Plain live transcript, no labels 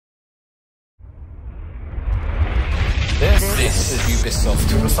This is Ubisoft.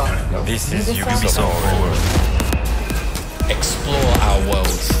 This is Ubisoft Forward. Explore our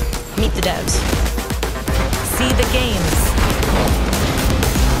world. Meet the devs. See the games.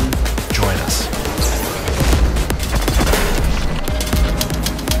 Join us.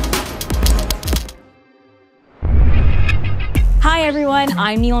 Hi everyone,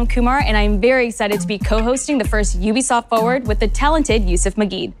 I'm Neelam Kumar and I'm very excited to be co-hosting the first Ubisoft Forward with the talented Yusuf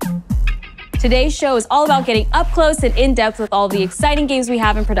Mageed. Today's show is all about getting up close and in-depth with all the exciting games we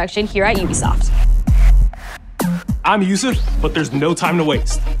have in production here at Ubisoft. I'm Yusuf, but there's no time to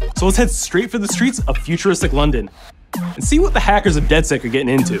waste. So let's head straight for the streets of futuristic London and see what the hackers of DedSec are getting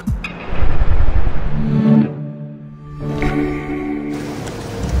into.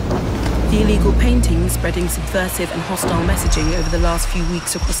 The illegal paintings spreading subversive and hostile messaging over the last few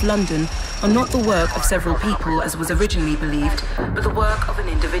weeks across London are not the work of several people as was originally believed, but the work of an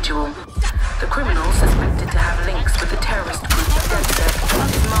individual. The criminal, suspected to have links with the terrorist group DedSec,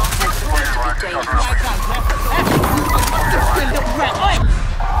 is marked as said to be dangerous.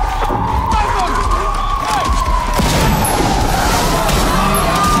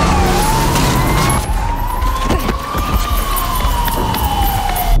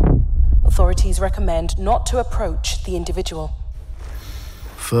 Authorities recommend not to approach the individual.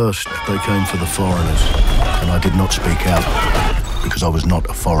 First, they came for the foreigners, and I did not speak out because I was not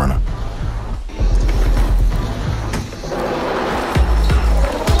a foreigner.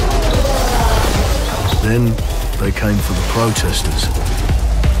 Then, they came for the protesters,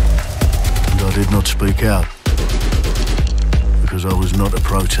 and I did not speak out because I was not a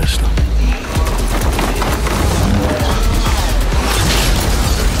protester.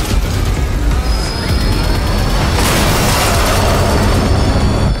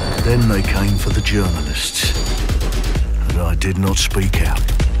 Then they came for the journalists, and I did not speak out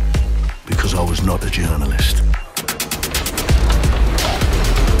because I was not a journalist.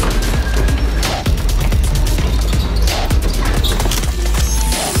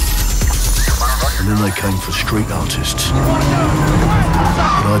 And then they came for street artists, but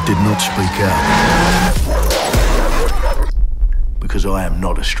I did not speak out because I am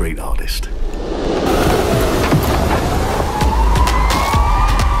not a street artist.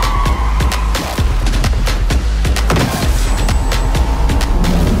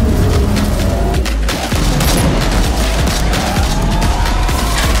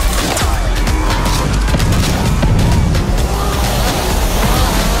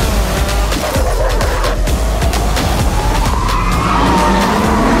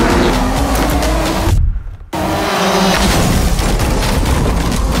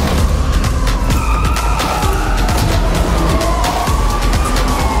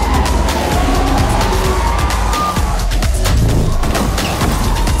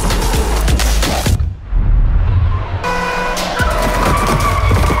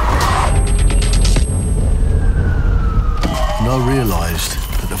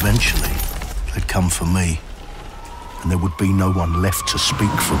 Eventually, they'd come for me, and there would be no one left to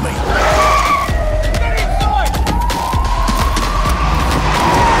speak for me.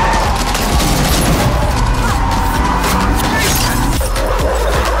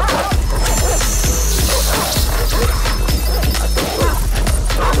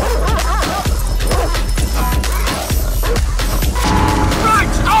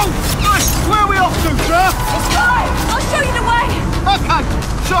 Right! Oh! Nice! Where are we off to, sir? It's fine! I'll show you the way! Okay!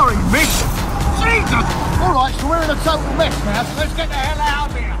 Sorry, miss. Jesus! All right, so we're in a total mess now, so let's get the hell out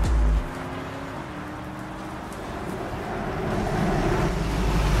of here.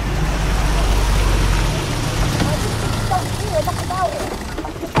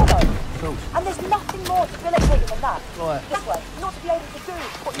 And there's nothing more debilitating than that. Right. This way, not to be able to do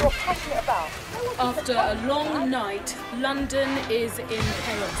what you're passionate about. After a long night, London is in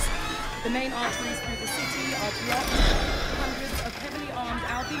chaos. The main arteries through the city are blocked. Hundreds of heavily armed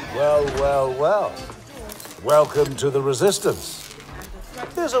Albion... Well, well, well. Welcome to the Resistance.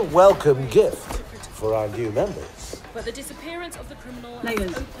 Here's a welcome gift for our new members. But the disappearance of the criminal...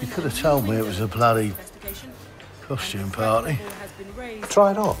 You could have told me it was a bloody costume party.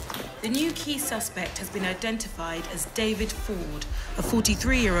 Try it on. The new key suspect has been identified as David Ford, a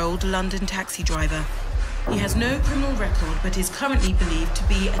 43-year-old London taxi driver. He has no criminal record, but is currently believed to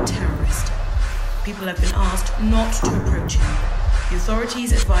be a terrorist. People have been asked not to approach him. The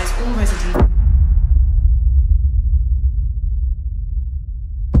authorities advise all residents...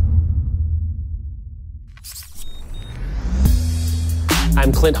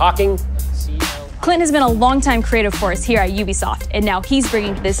 I'm Clint Hawking. Clint has been a longtime creative force here at Ubisoft, and now he's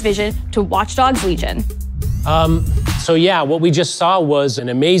bringing this vision to Watch Dogs Legion. So yeah, what we just saw was an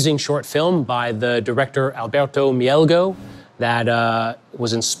amazing short film by the director Alberto Mielgo. that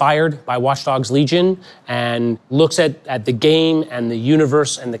was inspired by Watch Dogs Legion and looks at the game and the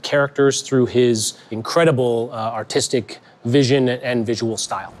universe and the characters through his incredible artistic vision and visual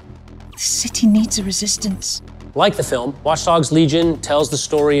style. The city needs a resistance. Like the film, Watch Dogs Legion tells the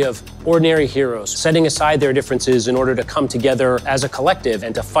story of ordinary heroes setting aside their differences in order to come together as a collective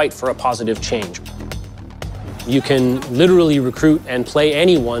and to fight for a positive change. You can literally recruit and play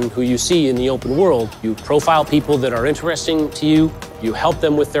anyone who you see in the open world. You profile people that are interesting to you, you help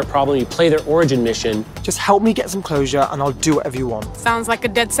them with their problem, you play their origin mission. Just help me get some closure and I'll do whatever you want. Sounds like a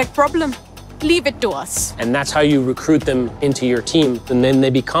DedSec problem. Leave it to us. And that's how you recruit them into your team. And then they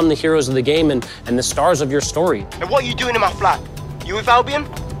become the heroes of the game and the stars of your story. And what are you doing in my flat? You with Albion?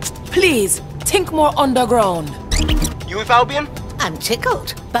 Please, think more underground. You with Albion? I'm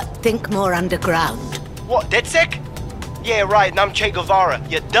tickled, but think more underground. What, DedSec? Yeah, right, and I'm Che Guevara.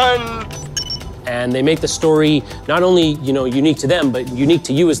 You're done. And they make the story not only, unique to them, but unique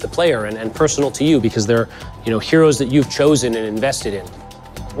to you as the player and personal to you because they're, heroes that you've chosen and invested in.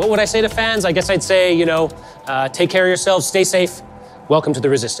 What would I say to fans? I guess I'd say, take care of yourselves, stay safe. Welcome to the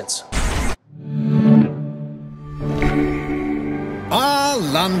Resistance. Our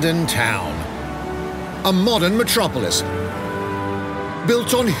London town. A modern metropolis.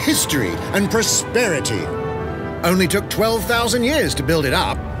 Built on history and prosperity. Only took 12,000 years to build it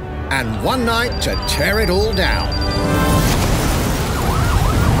up, and one night to tear it all down.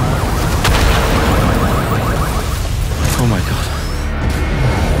 Oh my God.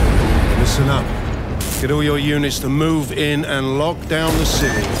 Listen up. Get all your units to move in and lock down the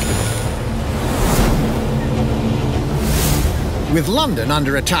city. With London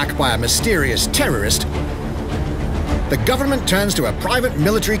under attack by a mysterious terrorist, the government turns to a private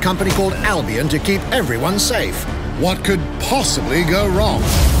military company called Albion to keep everyone safe. What could possibly go wrong?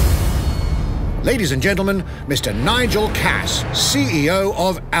 Ladies and gentlemen, Mr. Nigel Cass, CEO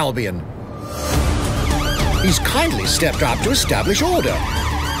of Albion. He's kindly stepped up to establish order.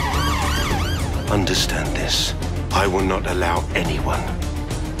 Understand this. I will not allow anyone,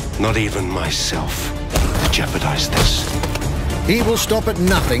 not even myself, to jeopardize this. He will stop at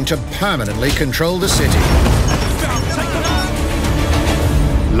nothing to permanently control the city.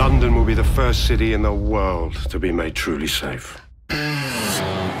 London will be the first city in the world to be made truly safe.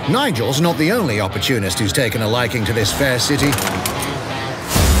 Nigel's not the only opportunist who's taken a liking to this fair city.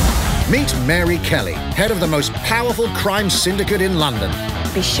 Meet Mary Kelly, head of the most powerful crime syndicate in London.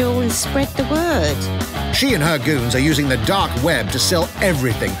 Be sure and spread the word. She and her goons are using the dark web to sell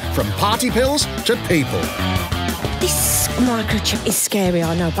everything from party pills to people. This microchip is scary,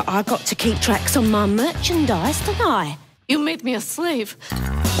 I know, but I got to keep tracks on my merchandise, don't I? You made me a slave.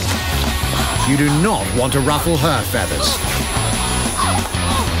 You do not want to ruffle her feathers.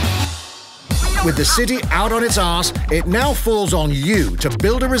 With the city out on its arse, it now falls on you to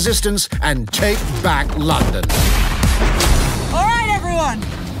build a resistance and take back London. All right, everyone.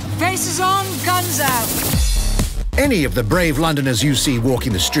 Faces on, guns out. Any of the brave Londoners you see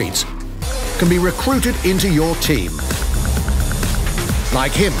walking the streets can be recruited into your team.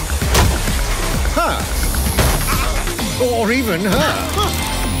 Like him. Her. Or even her.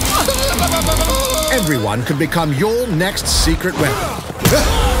 Everyone could become your next secret weapon.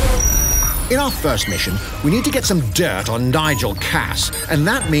 In our first mission, we need to get some dirt on Nigel Cass, and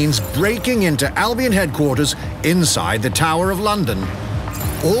that means breaking into Albion headquarters inside the Tower of London.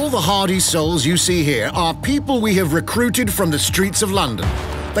 All the hardy souls you see here are people we have recruited from the streets of London.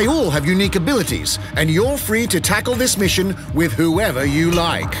 They all have unique abilities, and you're free to tackle this mission with whoever you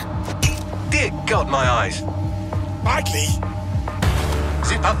like. Dear God, my eyes. Mikey!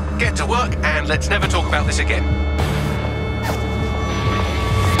 Zip up, get to work, and let's never talk about this again.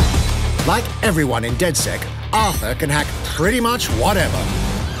 Like everyone in DedSec, Arthur can hack pretty much whatever.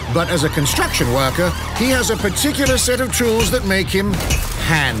 But as a construction worker, he has a particular set of tools that make him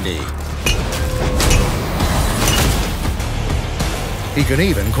handy. He can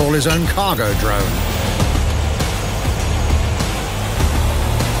even call his own cargo drone.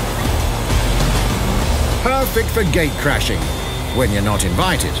 Perfect for gate crashing, when you're not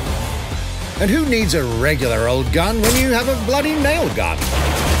invited. And who needs a regular old gun when you have a bloody nail gun?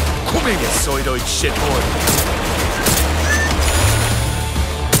 Come in, you side-eyed shitboy.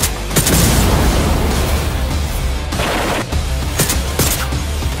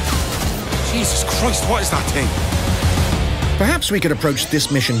 Jesus Christ, what is that thing? Perhaps we could approach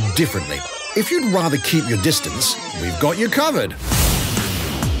this mission differently. If you'd rather keep your distance, we've got you covered.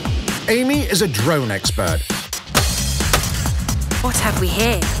 Amy is a drone expert. What have we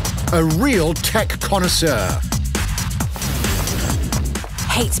here? A real tech connoisseur.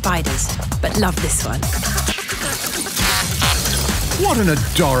 Hate spiders, but love this one. What an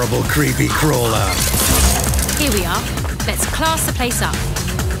adorable creepy crawler. Here we are. Let's class the place up.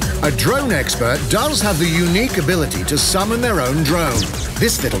 A drone expert does have the unique ability to summon their own drone.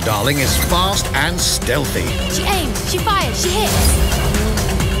 This little darling is fast and stealthy. She aims, she fires, she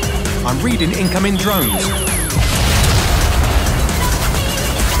hits. I'm reading incoming drones.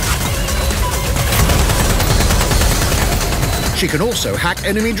 She can also hack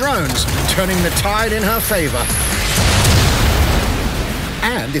enemy drones, turning the tide in her favor.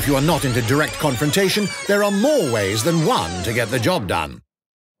 And if you are not into direct confrontation, there are more ways than one to get the job done.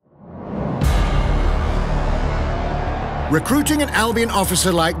 Recruiting an Albion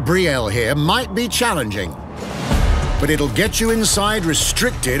officer like Brielle here might be challenging, but it'll get you inside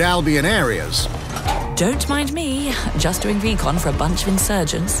restricted Albion areas. Don't mind me, just doing recon for a bunch of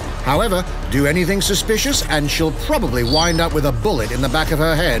insurgents. However, do anything suspicious and she'll probably wind up with a bullet in the back of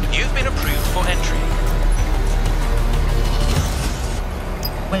her head. You've been approved for entry.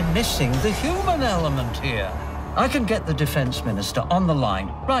 We're missing the human element here. I can get the Defence Minister on the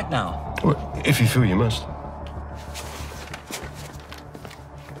line right now. Well, if you feel you must.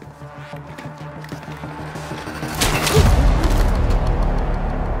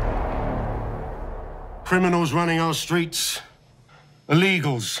 Criminals running our streets,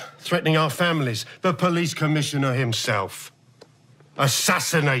 illegals threatening our families, the police commissioner himself,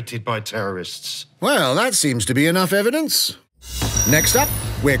 assassinated by terrorists. Well, that seems to be enough evidence. Next up,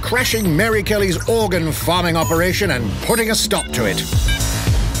 we're crashing Mary Kelly's organ farming operation and putting a stop to it.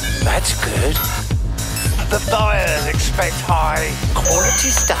 That's good. The buyers expect high quality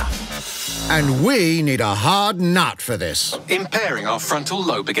stuff. And we need a hard nut for this. Impairing our frontal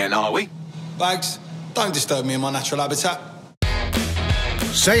lobe again, are we? Bags, don't disturb me in my natural habitat.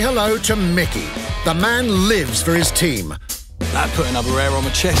 Say hello to Mickey. The man lives for his team. That put another hair on my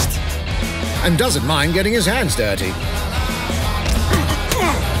chest. And doesn't mind getting his hands dirty.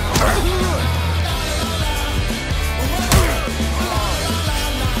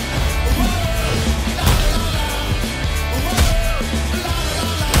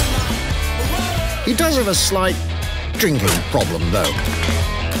 He does have a slight drinking problem, though.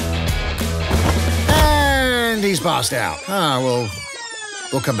 And he's passed out.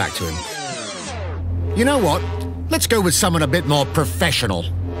 We'll come back to him. You know what? Let's go with someone a bit more professional.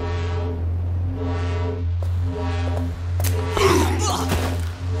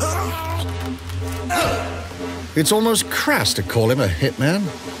 It's almost crass to call him a hitman.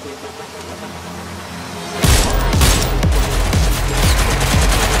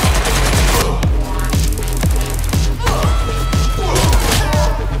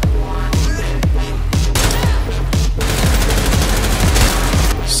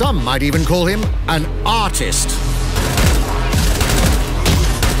 Some might even call him an artist.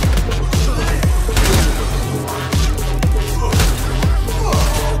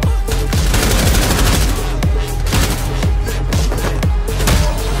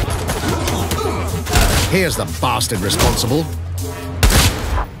 Here's the bastard responsible.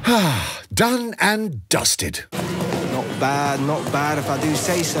 Done and dusted. Not bad if I do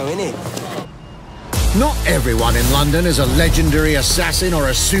say so, innit? Not everyone in London is a legendary assassin or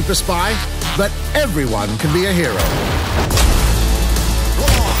a super spy, but everyone can be a hero.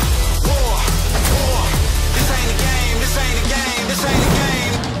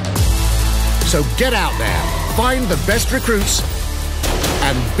 So get out there, find the best recruits,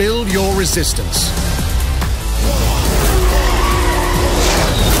 and build your resistance.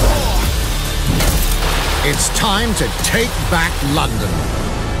 It's time to take back London.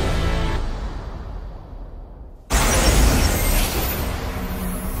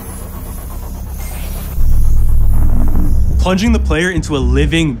 Plunging the player into a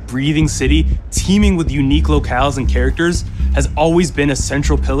living, breathing city teeming with unique locales and characters has always been a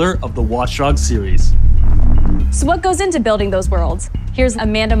central pillar of the Watch Dogs series. So what goes into building those worlds? Here's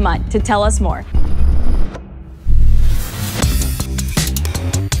Amanda Munt to tell us more.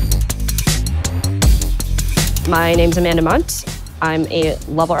 My name's Amanda Munt. I'm a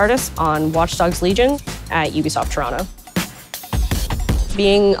level artist on Watch Dogs Legion at Ubisoft Toronto.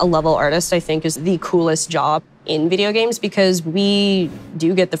 Being a level artist, I think, is the coolest job in video games because we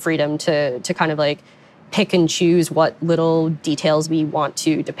do get the freedom to kind of like pick and choose what little details we want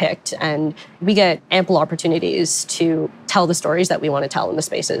to depict. And we get ample opportunities to tell the stories that we want to tell in the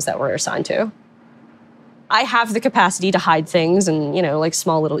spaces that we're assigned to. I have the capacity to hide things and, you know, like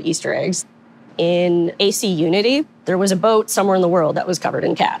small little Easter eggs. In AC Unity, there was a boat somewhere in the world that was covered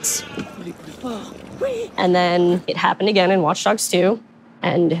in cats. And then it happened again in Watch Dogs 2.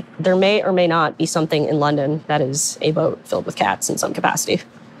 And there may or may not be something in London that is a boat filled with cats in some capacity.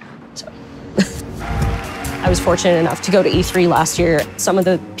 So. I was fortunate enough to go to E3 last year. Some of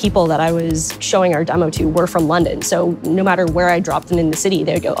the people that I was showing our demo to were from London. So no matter where I dropped them in the city,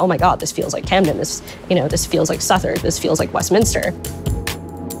 they'd go, oh my God, this feels like Camden. This feels like Southwark. This feels like Westminster.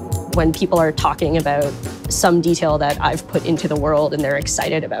 When people are talking about some detail that I've put into the world and they're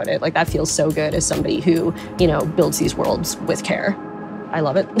excited about it, like that feels so good as somebody who, builds these worlds with care. I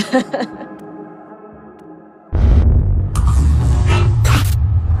love it.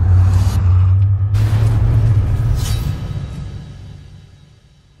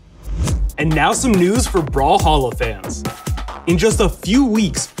 And now some news for Brawlhalla fans. In just a few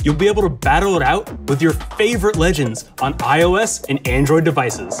weeks, you'll be able to battle it out with your favorite legends on iOS and Android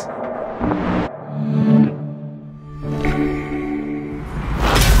devices.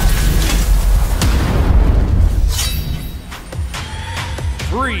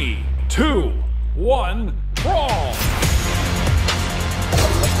 Three, two, one, brawl!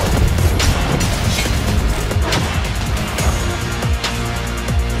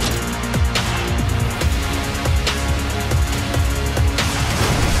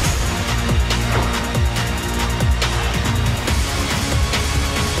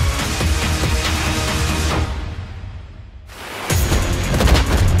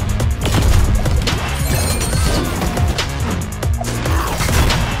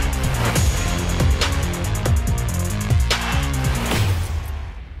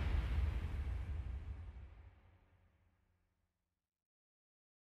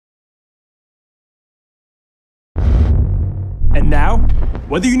 And now,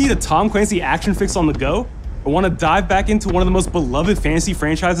 whether you need a Tom Clancy action fix on the go, or want to dive back into one of the most beloved fantasy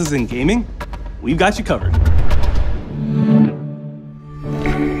franchises in gaming, we've got you covered.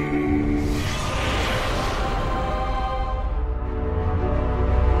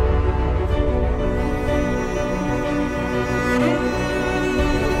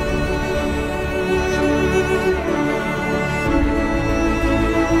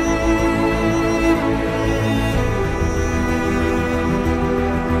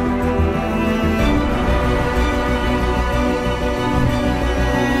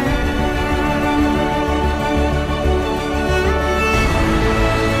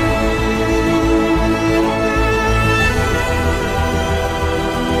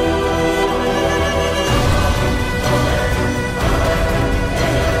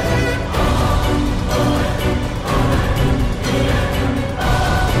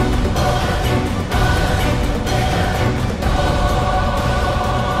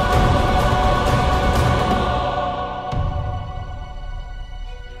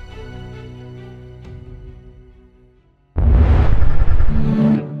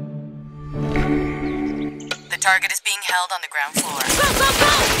 Target is being held on the ground floor. Go, go,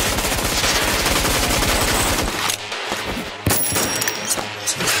 go!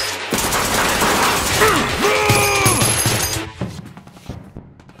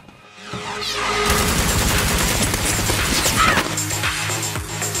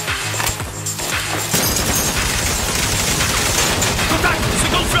 Contact!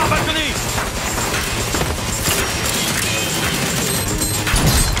 Second floor balcony!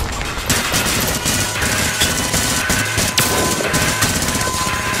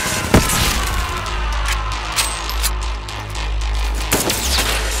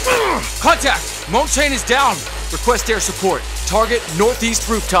 Contact! Mountain is down. Request air support. Target northeast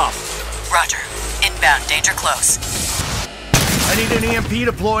rooftop. Roger. Inbound. Danger close. I need an EMP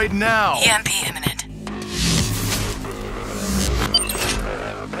deployed now. EMP imminent.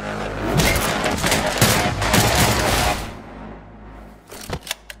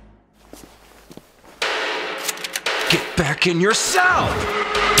 Get back in your cell!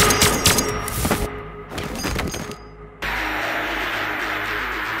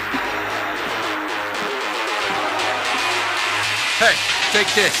 Hey, take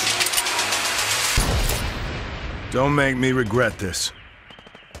this. Don't make me regret this.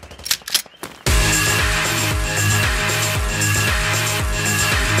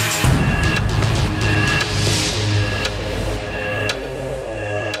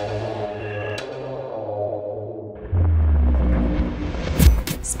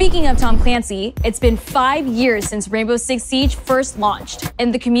 Speaking of Tom Clancy, it's been 5 years since Rainbow Six Siege first launched,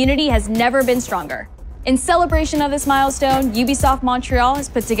 and the community has never been stronger. In celebration of this milestone, Ubisoft Montreal has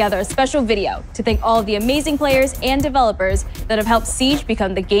put together a special video to thank all of the amazing players and developers that have helped Siege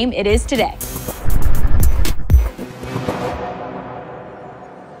become the game it is today.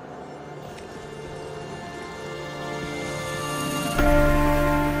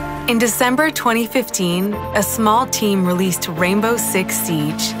 In December 2015, a small team released Rainbow Six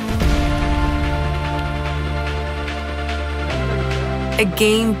Siege. A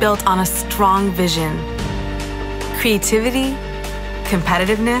game built on a strong vision, creativity,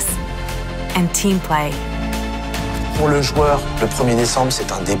 competitiveness, and team play. Pour le joueur, le 1er décembre,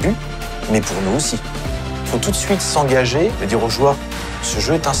 c'est un début, mais pour nous aussi. Il faut tout de suite s'engager et dire aux joueurs, ce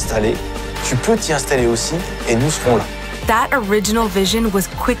jeu est installé, tu peux t'y installer aussi, et nous serons là. That original vision was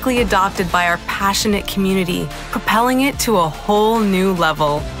quickly adopted by our passionate community, propelling it to a whole new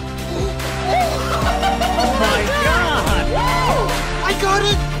level. I got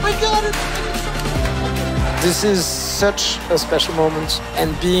it! This is such a special moment,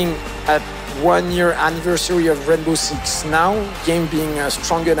 and being at 1 year anniversary of Rainbow Six now, game being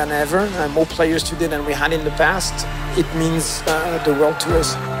stronger than ever, more players today than we had in the past, it means the world to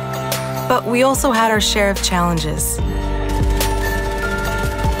us. But we also had our share of challenges.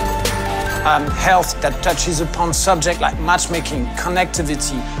 Health that touches upon subjects like matchmaking,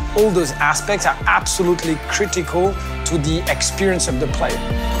 connectivity, all those aspects are absolutely critical to the experience of the player.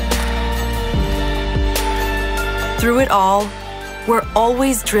 Through it all, we're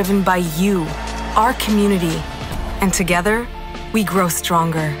always driven by you, our community, and together, we grow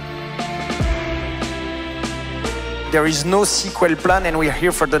stronger. There is no sequel plan, and we're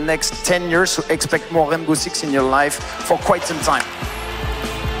here for the next 10 years, so expect more Rainbow Six in your life for quite some time.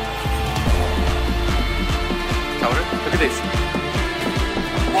 Look at this.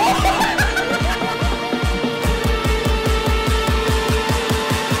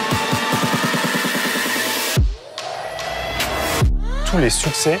 Tous les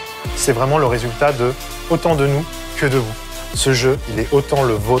succès, c'est vraiment le résultat de autant de nous que de vous. Ce jeu, il est autant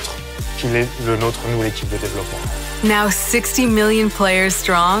le vôtre qu'il est le nôtre, nous, l'équipe de développement. Now 60 million players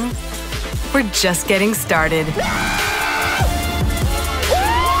strong, we're just getting started.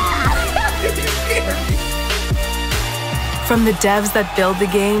 From the devs that build the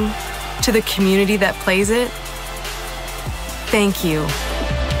game to the community that plays it, thank you.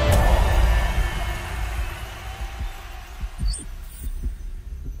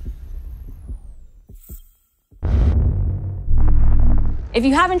 If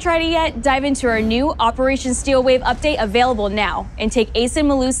you haven't tried it yet, dive into our new Operation Steel Wave update available now and take Ace and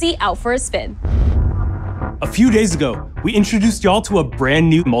Malusi out for a spin. A few days ago, we introduced y'all to a brand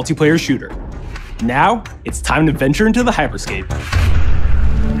new multiplayer shooter. Now, it's time to venture into the hyperscape.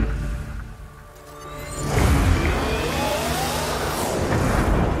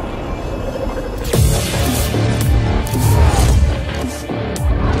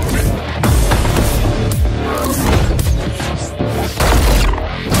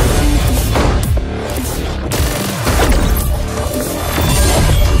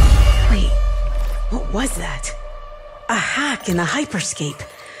 Was that? A hack in the hyperscape.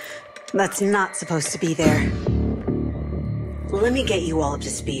 That's not supposed to be there. Let me get you all up to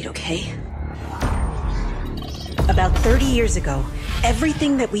speed, okay? About 30 years ago,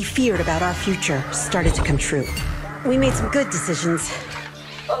 everything that we feared about our future started to come true. We made some good decisions.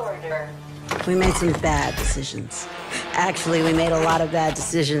 We made some bad decisions. Actually, we made a lot of bad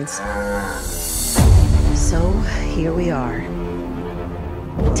decisions. So, here we are.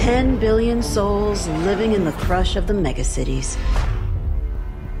 10 billion souls living in the crush of the megacities.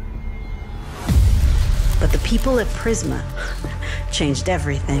 But the people at Prisma changed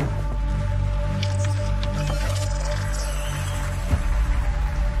everything.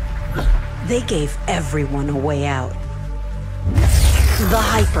 They gave everyone a way out. The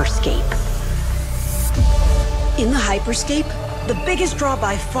hyperscape. In the hyperscape, the biggest draw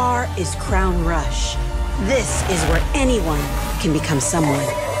by far is Crown Rush. This is where anyone can become someone.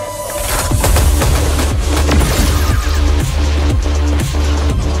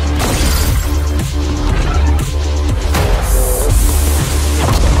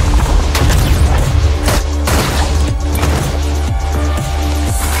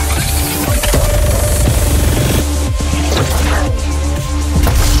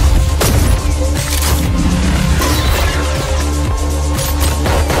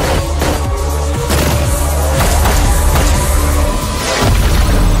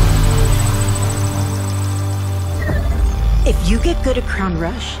 If you get good at Crown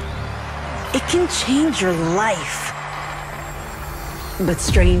Rush, it can change your life. But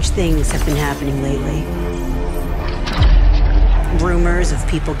strange things have been happening lately. Rumors of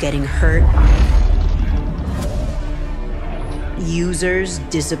people getting hurt. Users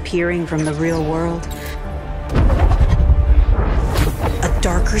disappearing from the real world. A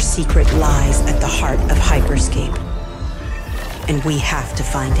darker secret lies at the heart of Hyperscape. And we have to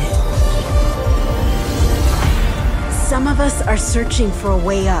find it. Some of us are searching for a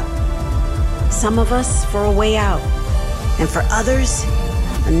way up. Some of us for a way out. And for others,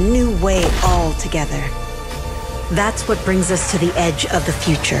 a new way altogether. That's what brings us to the edge of the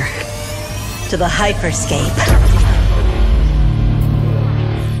future. To the hyperscape.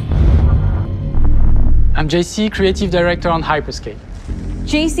 I'm JC, Creative Director on Hyperscape.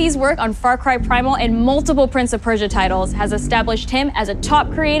 JC's work on Far Cry Primal and multiple Prince of Persia titles has established him as a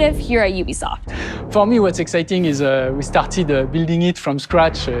top creative here at Ubisoft. For me, what's exciting is we started building it from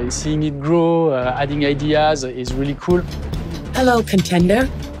scratch. Seeing it grow, adding ideas is really cool. Hello, contender.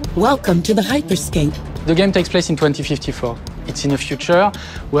 Welcome to the Hyperscape. The game takes place in 2054. It's in a future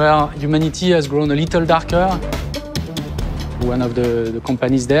where humanity has grown a little darker. One of the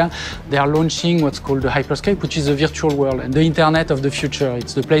companies there, they are launching what's called the Hyperscape, which is a virtual world and the internet of the future.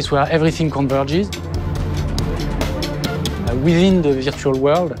 It's the place where everything converges. Within the virtual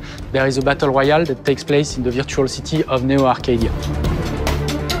world, there is a battle royale that takes place in the virtual city of Neo Arcadia.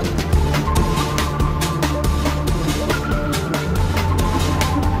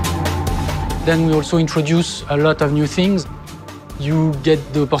 Then we also introduce a lot of new things. You get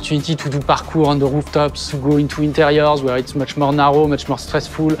the opportunity to do parkour on the rooftops, to go into interiors where it's much more narrow, much more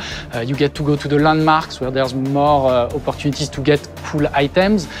stressful. You get to go to the landmarks where there's more opportunities to get cool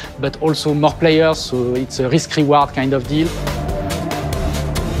items, but also more players, so it's a risk-reward kind of deal.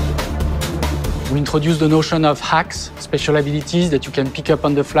 We introduce the notion of hacks, special abilities that you can pick up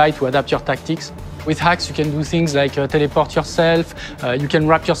on the fly to adapt your tactics. With hacks, you can do things like teleport yourself, you can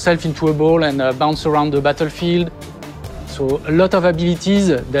wrap yourself into a ball and bounce around the battlefield. So a lot of abilities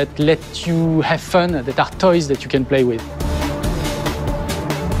that let you have fun, that are toys that you can play with.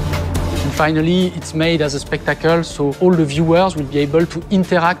 And finally, it's made as a spectacle, so all the viewers will be able to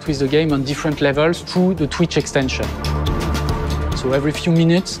interact with the game on different levels through the Twitch extension. So every few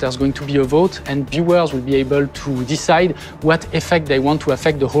minutes, there's going to be a vote, and viewers will be able to decide what effect they want to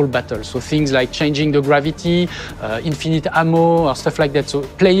affect the whole battle. So things like changing the gravity, infinite ammo, or stuff like that. So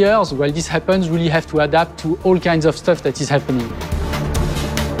players, while this happens, really have to adapt to all kinds of stuff that is happening.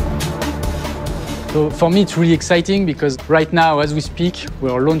 So for me, it's really exciting because right now, as we speak,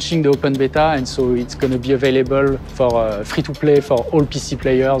 we're launching the open beta, and so it's going to be available for free-to-play for all PC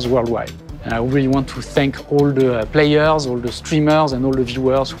players worldwide. And I really want to thank all the players, all the streamers, and all the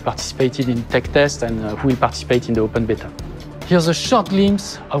viewers who participated in tech test and who will participate in the open beta. Here's a short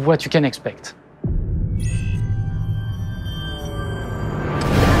glimpse of what you can expect.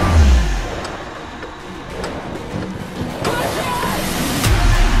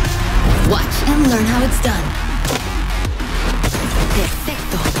 Watch and learn how it's done.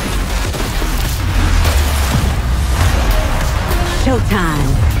 Perfecto.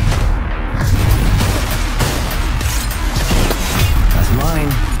 Showtime.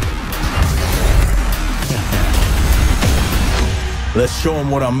 Mine. Let's show them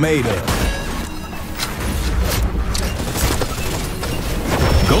what I'm made of.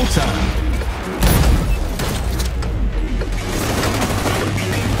 Go time.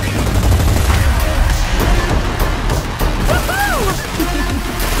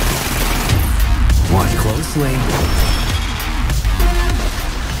 Watch closely.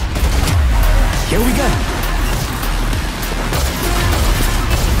 Here we go.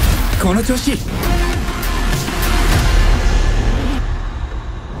 この調子。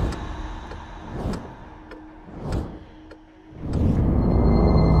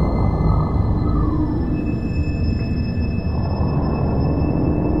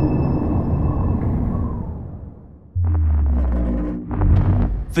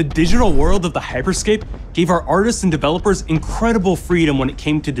The digital world of the Hyperscape gave our artists and developers incredible freedom when it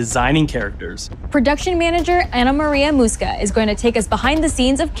came to designing characters. Production manager Ana Maria Musca is going to take us behind the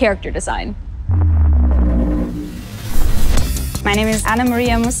scenes of character design. My name is Ana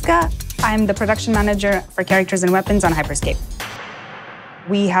Maria Musca. I'm the production manager for characters and weapons on Hyperscape.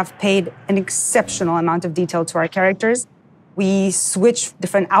 We have paid an exceptional amount of detail to our characters. We switch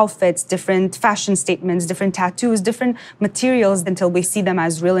different outfits, different fashion statements, different tattoos, different materials until we see them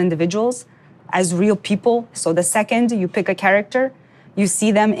as real individuals, as real people. So the second you pick a character, you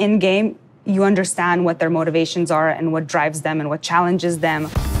see them in game, you understand what their motivations are and what drives them and what challenges them.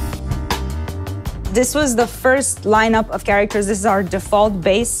 This was the first lineup of characters. This is our default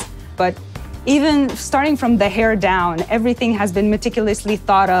base, but even starting from the hair down, everything has been meticulously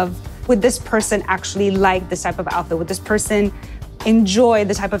thought of. Would this person actually like this type of outfit? Would this person enjoy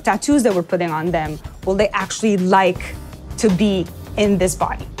the type of tattoos that we're putting on them? Will they actually like to be in this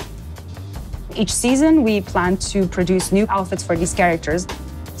body? Each season, we plan to produce new outfits for these characters.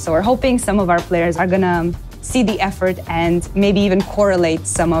 So we're hoping some of our players are gonna see the effort and maybe even correlate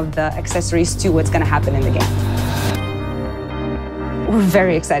some of the accessories to what's gonna happen in the game. We're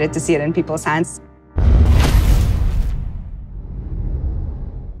very excited to see it in people's hands.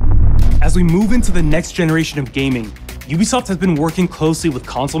 As we move into the next generation of gaming, Ubisoft has been working closely with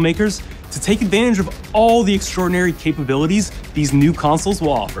console makers to take advantage of all the extraordinary capabilities these new consoles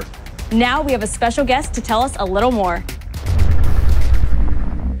will offer. Now we have a special guest to tell us a little more.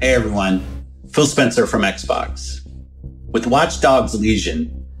 Hey everyone, Phil Spencer from Xbox. With Watch Dogs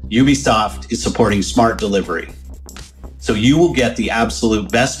Legion, Ubisoft is supporting smart delivery. So you will get the absolute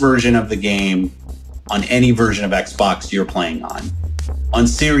best version of the game on any version of Xbox you're playing on. On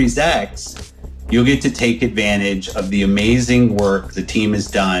Series X, you'll get to take advantage of the amazing work the team has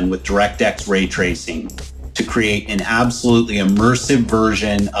done with DirectX ray tracing to create an absolutely immersive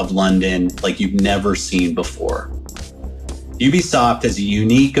version of London like you've never seen before. Ubisoft has a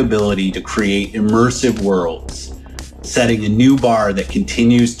unique ability to create immersive worlds, setting a new bar that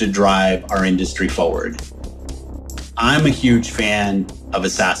continues to drive our industry forward. I'm a huge fan of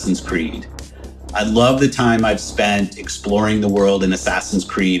Assassin's Creed. I love the time I've spent exploring the world in Assassin's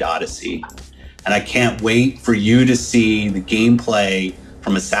Creed Odyssey, and I can't wait for you to see the gameplay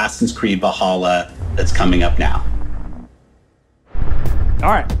from Assassin's Creed Valhalla that's coming up now. All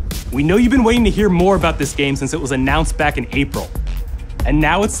right, we know you've been waiting to hear more about this game since it was announced back in April. And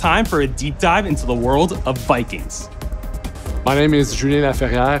now it's time for a deep dive into the world of Vikings. My name is Julien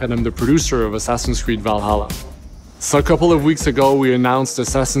Laferrière, and I'm the producer of Assassin's Creed Valhalla. So a couple of weeks ago, we announced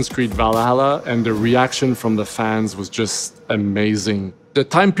Assassin's Creed Valhalla, and the reaction from the fans was just amazing. The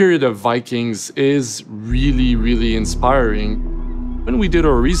time period of Vikings is really, really inspiring. When we did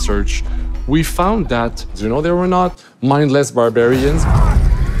our research, we found that, they were not mindless barbarians.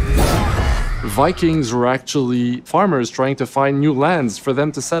 Vikings were actually farmers trying to find new lands for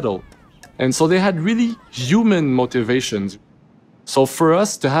them to settle. And so they had really human motivations. So for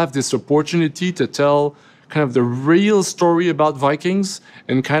us to have this opportunity to tell kind of the real story about Vikings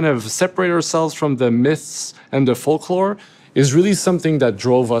and kind of separate ourselves from the myths and the folklore is really something that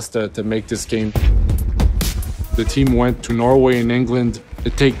drove us to make this game. The team went to Norway and England to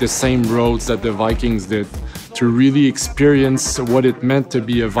take the same roads that the Vikings did, to really experience what it meant to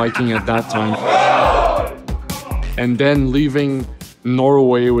be a Viking at that time. And then leaving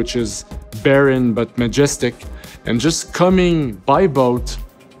Norway, which is barren but majestic, and just coming by boat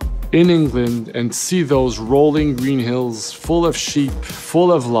in England and see those rolling green hills full of sheep,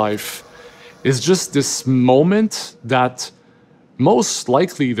 full of life, is just this moment that most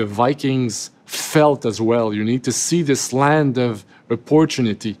likely the Vikings felt as well. You need to see this land of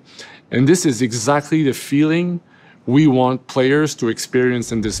opportunity. And this is exactly the feeling we want players to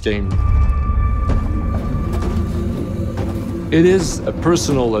experience in this game. It is a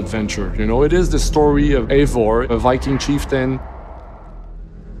personal adventure, it is the story of Eivor, a Viking chieftain.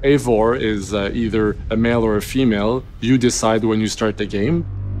 Eivor is either a male or a female. You decide when you start the game.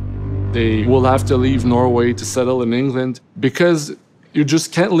 They will have to leave Norway to settle in England because you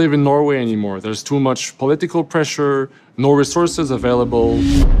just can't live in Norway anymore. There's too much political pressure, no resources available.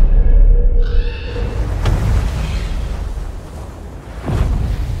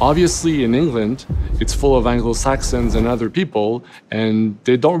 Obviously, in England, it's full of Anglo-Saxons and other people, and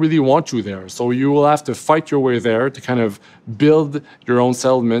they don't really want you there. So you will have to fight your way there to kind of build your own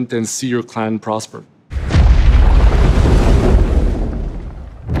settlement and see your clan prosper.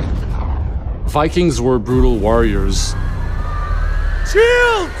 Vikings were brutal warriors.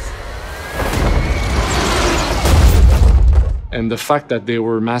 Shields! And the fact that they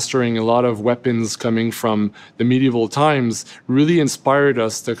were mastering a lot of weapons coming from the medieval times really inspired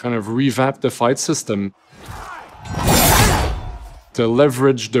us to kind of revamp the fight system, to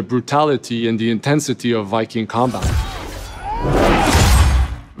leverage the brutality and the intensity of Viking combat.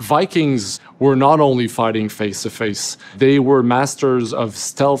 Vikings were not only fighting face-to-face, they were masters of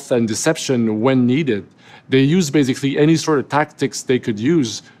stealth and deception when needed. They used basically any sort of tactics they could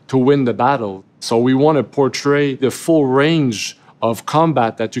use to win the battle. So we want to portray the full range of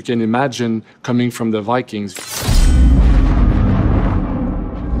combat that you can imagine coming from the Vikings.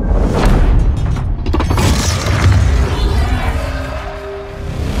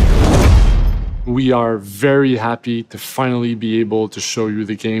 We are very happy to finally be able to show you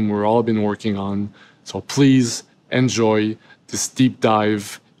the game we've all been working on. So please enjoy this deep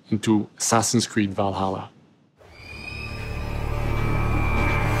dive into Assassin's Creed Valhalla.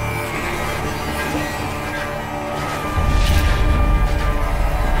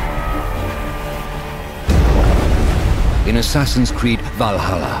 In Assassin's Creed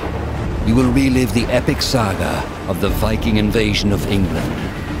Valhalla, you will relive the epic saga of the Viking invasion of England.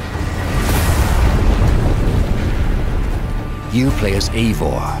 You play as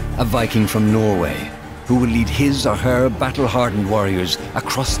Eivor, a Viking from Norway, who will lead his or her battle-hardened warriors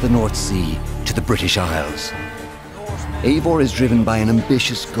across the North Sea to the British Isles. Eivor is driven by an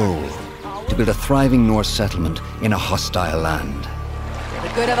ambitious goal, to build a thriving Norse settlement in a hostile land. For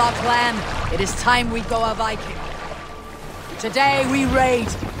the good of our clan, it is time we go a Viking. Today we raid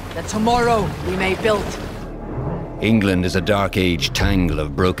that tomorrow we may build. England is a dark age tangle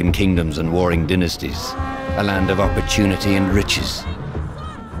of broken kingdoms and warring dynasties, a land of opportunity and riches.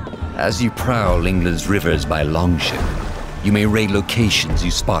 As you prowl England's rivers by longship, you may raid locations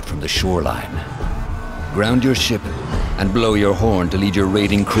you spot from the shoreline. Ground your ship and blow your horn to lead your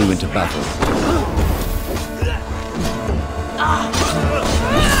raiding crew into battle.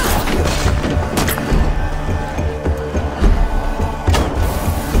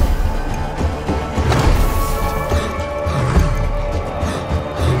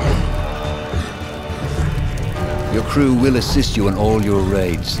 Your crew will assist you in all your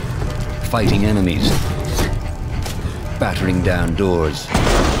raids, fighting enemies, battering down doors,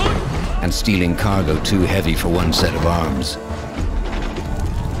 and stealing cargo too heavy for one set of arms.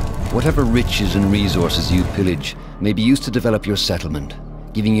 Whatever riches and resources you pillage may be used to develop your settlement,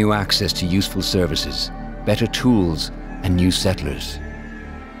 giving you access to useful services, better tools, and new settlers.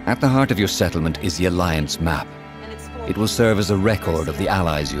 At the heart of your settlement is the Alliance map. It will serve as a record of the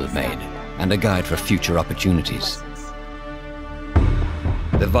allies you have made, and a guide for future opportunities.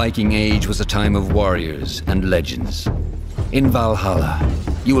 The Viking Age was a time of warriors and legends. In Valhalla,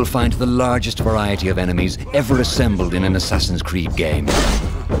 you will find the largest variety of enemies ever assembled in an Assassin's Creed game.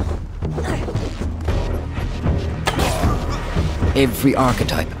 Every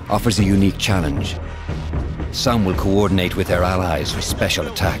archetype offers a unique challenge. Some will coordinate with their allies for special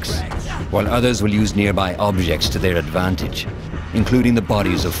attacks, while others will use nearby objects to their advantage, including the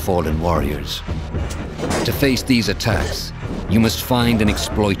bodies of fallen warriors. To face these attacks, you must find and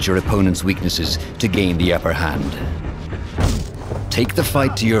exploit your opponent's weaknesses to gain the upper hand. Take the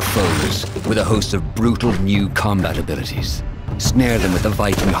fight to your foes with a host of brutal new combat abilities. Snare them with a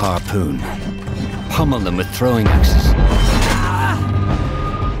Viking harpoon. Pummel them with throwing axes.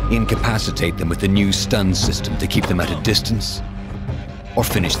 Incapacitate them with the new stun system to keep them at a distance, or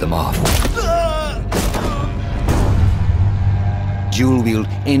finish them off. Dual wield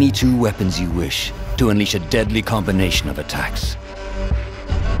any two weapons you wish to unleash a deadly combination of attacks.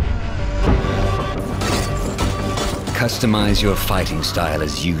 Customize your fighting style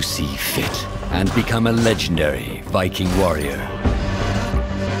as you see fit, and become a legendary Viking warrior.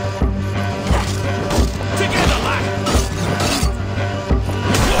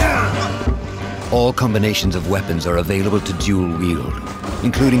 All combinations of weapons are available to dual wield,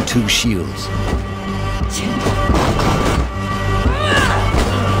 including two shields.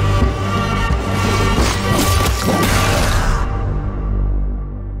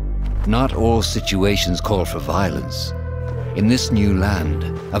 Not all situations call for violence. In this new land,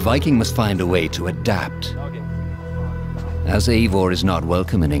 a Viking must find a way to adapt. As Eivor is not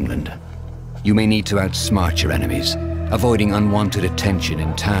welcome in England, you may need to outsmart your enemies, avoiding unwanted attention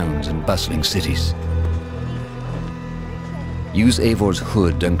in towns and bustling cities. Use Eivor's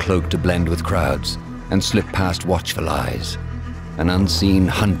hood and cloak to blend with crowds, and slip past watchful eyes, an unseen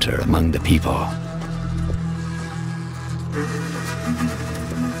hunter among the people.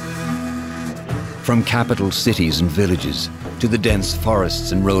 From capital cities and villages to the dense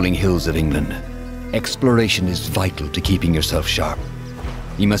forests and rolling hills of England, exploration is vital to keeping yourself sharp.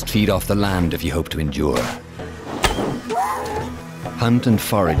 You must feed off the land if you hope to endure. Hunt and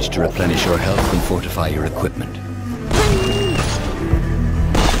forage to replenish your health and fortify your equipment.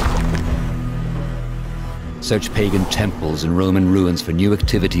 Search pagan temples and Roman ruins for new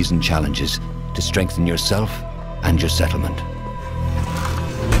activities and challenges to strengthen yourself and your settlement.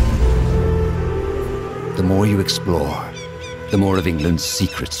 The more you explore, the more of England's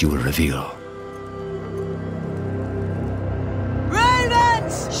secrets you will reveal.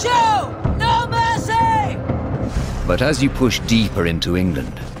 Ravens, show no mercy! But as you push deeper into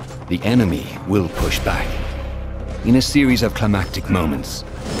England, the enemy will push back. In a series of climactic moments,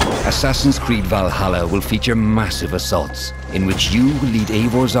 Assassin's Creed Valhalla will feature massive assaults in which you will lead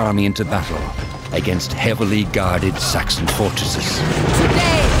Eivor's army into battle against heavily guarded Saxon fortresses.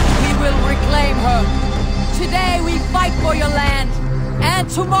 Today we will reclaim her. Today we fight for your land, and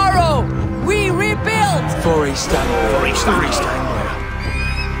tomorrow we rebuild! For East Anglia.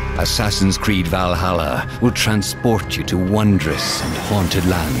 Assassin's Creed Valhalla will transport you to wondrous and haunted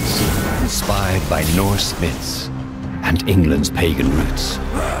lands, inspired by Norse myths and England's pagan roots.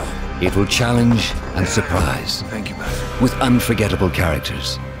 It will challenge and surprise, with unforgettable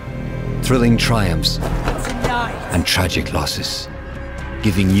characters, thrilling triumphs, and tragic losses,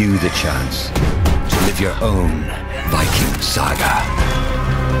 giving you the chance to live your own Viking saga.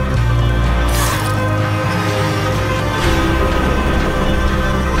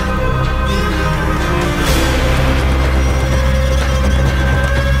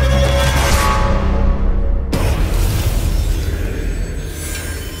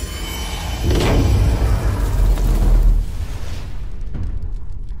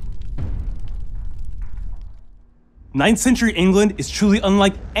 9th century England is truly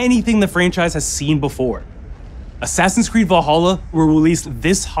unlike anything the franchise has seen before. Assassin's Creed Valhalla will release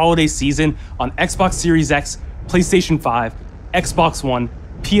this holiday season on Xbox Series X, PlayStation 5, Xbox One,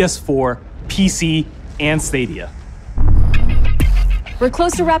 PS4, PC, and Stadia. We're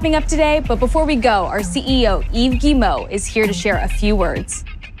close to wrapping up today, but before we go, our CEO, Yves Guillemot, is here to share a few words.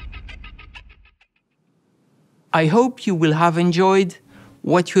 I hope you will have enjoyed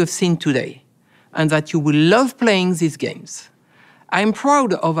what you have seen today, and that you will love playing these games. I'm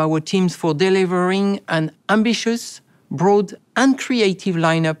proud of our teams for delivering an ambitious, broad, and creative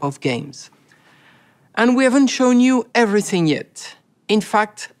lineup of games. And we haven't shown you everything yet. In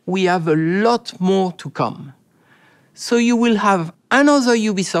fact, we have a lot more to come. So you will have another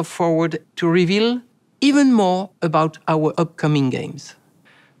Ubisoft Forward to reveal even more about our upcoming games.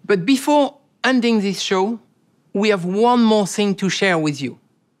 But before ending this show, we have one more thing to share with you.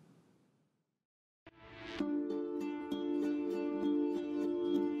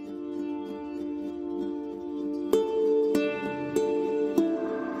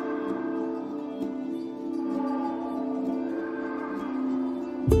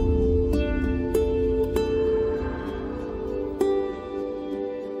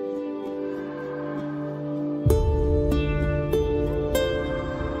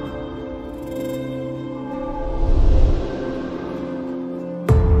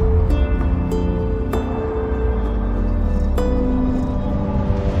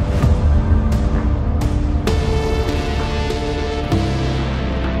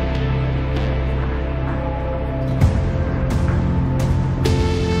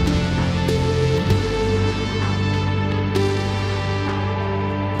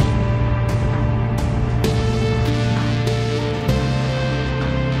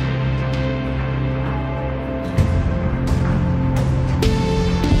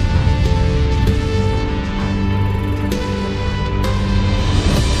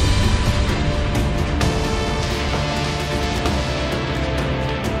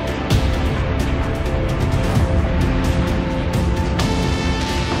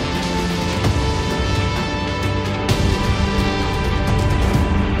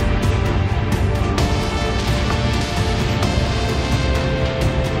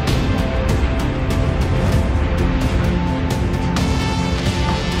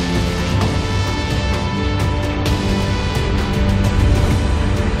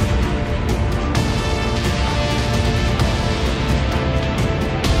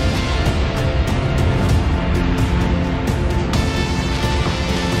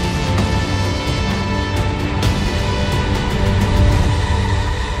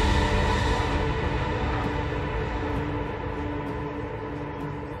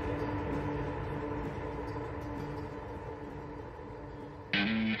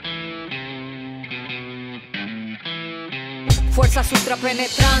 Fuerzas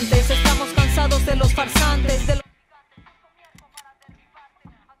ultrapenetrantes, estamos cansados de los farsantes, de los...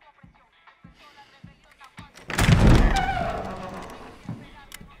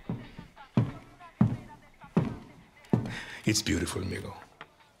 It's beautiful, amigo.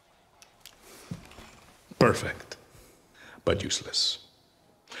 Perfect, but useless.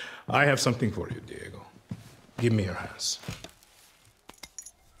 I have something for you, Diego. Give me your hands.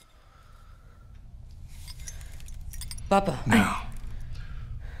 Papa. Now,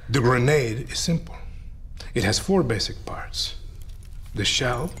 the grenade is simple. It has 4 basic parts. The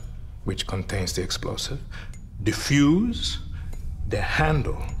shell, which contains the explosive, the fuse, the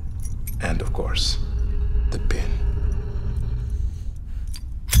handle, and of course, the pin.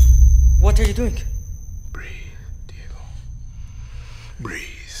 What are you doing? Breathe, Diego.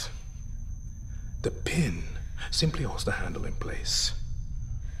 Breathe. The pin simply holds the handle in place.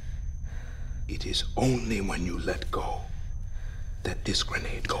 It is only when you let go that this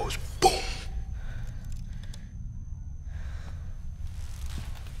grenade goes boom.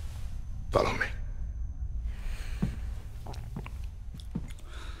 Follow me.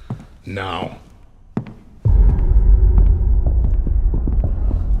 Now,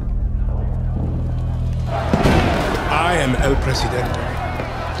 I am El Presidente,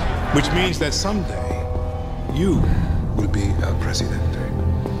 which means that someday you will be El Presidente.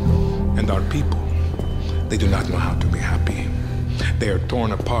 And our people, they do not know how to be happy. They are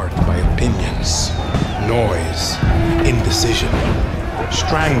torn apart by opinions, noise, indecision,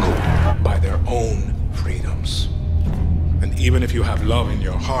 strangled by their own freedoms. And even if you have love in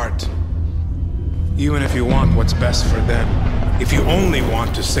your heart, even if you want what's best for them, if you only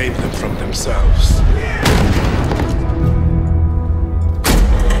want to save them from themselves,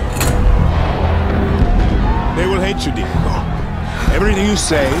 they will hate you, Diego. Everything you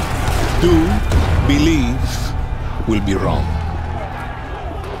say, do, believe, will be wrong.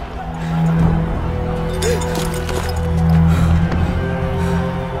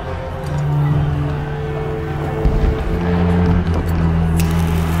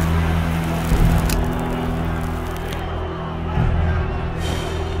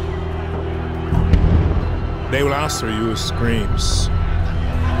 They will answer you with screams,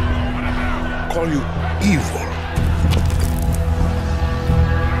 call you evil,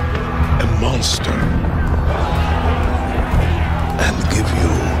 a monster, and give you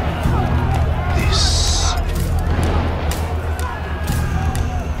this.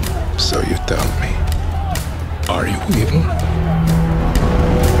 So you tell me, are you evil?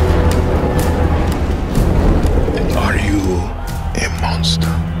 And are you a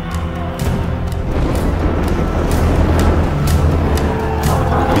monster?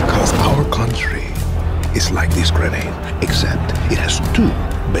 Because our country is like this grenade, except it has two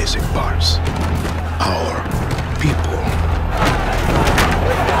basic parts. Our people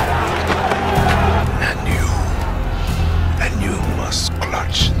and you must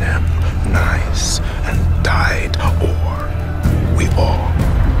clutch them nice and tight, or we all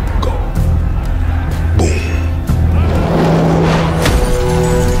go boom.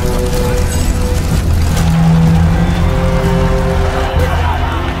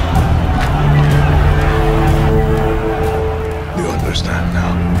 Do you understand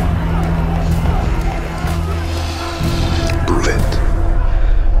now? Brilliant.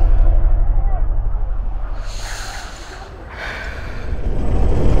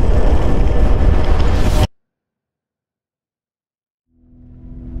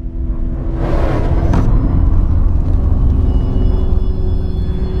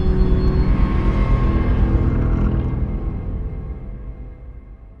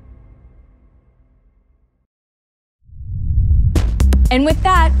 And with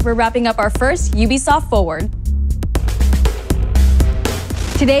that, we're wrapping up our first Ubisoft Forward.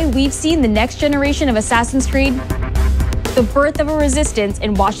 Today, we've seen the next generation of Assassin's Creed, the birth of a resistance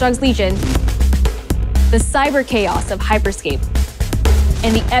in Watch Dogs Legion, the cyber chaos of Hyperscape,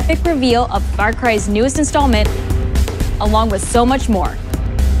 and the epic reveal of Far Cry's newest installment, along with so much more.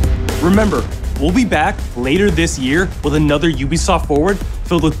 Remember, we'll be back later this year with another Ubisoft Forward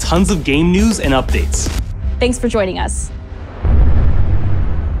filled with tons of game news and updates. Thanks for joining us.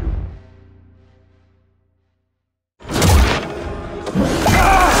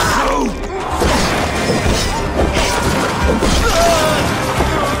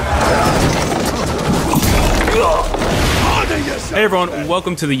 Hey everyone,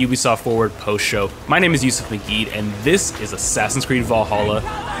 welcome to the Ubisoft Forward post show. My name is Yusuf Magid, and this is Assassin's Creed Valhalla.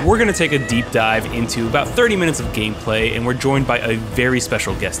 We're going to take a deep dive into about 30 minutes of gameplay, and we're joined by a very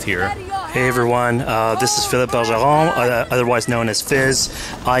special guest here. Hey everyone, this is Philippe Bergeron, otherwise known as Fizz.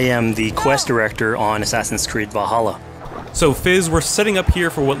 I am the quest director on Assassin's Creed Valhalla. So Fizz, we're setting up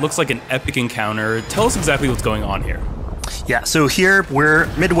here for what looks like an epic encounter. Tell us exactly what's going on here. Yeah, so here we're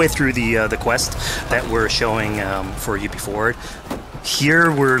midway through the quest that we're showing for UB Forward.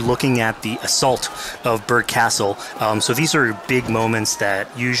 Here we're looking at the assault of Burg Castle. So these are big moments that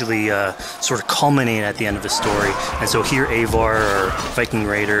usually sort of culminate at the end of the story. And so here Eivor, our Viking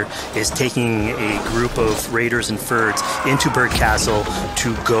raider, is taking a group of raiders and Fyrds into Burg Castle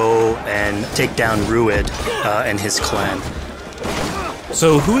to go and take down Rued and his clan.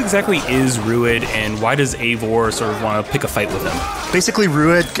 So who exactly is Rued, and why does Eivor sort of want to pick a fight with him? Basically,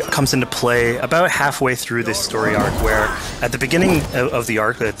 Rued comes into play about halfway through this story arc, where at the beginning of the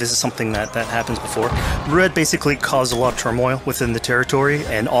arc, this is something that happens before, Rued basically caused a lot of turmoil within the territory,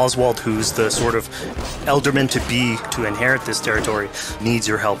 and Oswald, who's the sort of elderman to inherit this territory, needs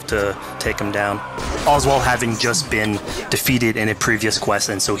your help to take him down. Oswald having just been defeated in a previous quest,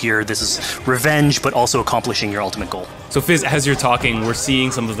 and so here this is revenge, but also accomplishing your ultimate goal. So Fizz, as you're talking, we're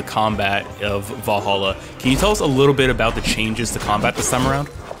seeing some of the combat of Valhalla. Can you tell us a little bit about the changes to combat this time around?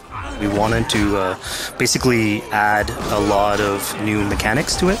 We wanted to basically add a lot of new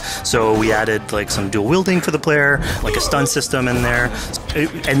mechanics to it. So we added like some dual wielding for the player, like a stun system in there.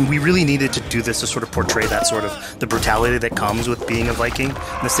 And we really needed to do this to sort of portray that sort of the brutality that comes with being a Viking in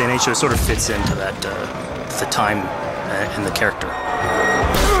this day and age. So it sort of fits into that, the time and the character.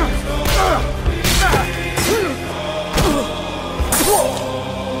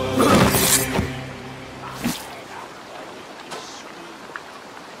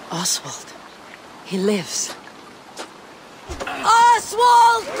 Oswald. He lives.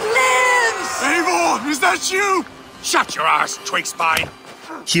 Oswald lives! Eivor, is that you? Shut your ass, twig spine.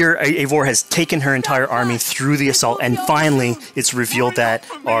 Here, Eivor has taken her entire army through the assault, and finally it's revealed that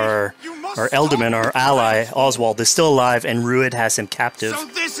our Elderman, our ally, Oswald, is still alive, and Rued has him captive. So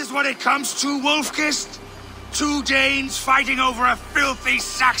this is what it comes to, Wolfkist? 2 Danes fighting over a filthy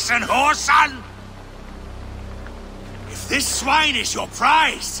Saxon whoreson? If this swine is your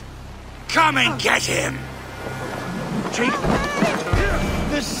prize, come and get him!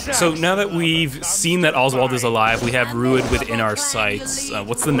 So now that we've seen that Oswald is alive, we have Rued within our sights.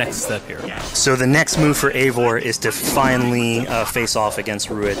 What's the next step here? So the next move for Eivor is to finally face off against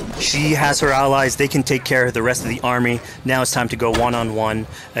Rued. She has her allies, they can take care of the rest of the army. Now it's time to go one-on-one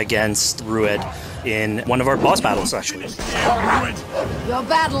against Rued in one of our boss battles, actually. Your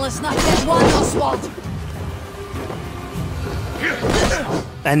battle is not yet won, Oswald.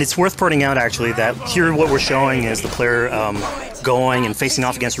 And it's worth pointing out, actually, that here what we're showing is the player going and facing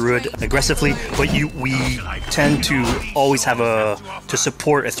off against Rued aggressively, but we tend to always have to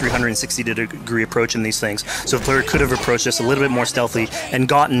support a 360-degree approach in these things. So the player could have approached this a little bit more stealthily and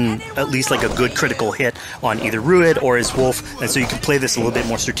gotten at least like a good critical hit on either Rued or his wolf, and so you can play this a little bit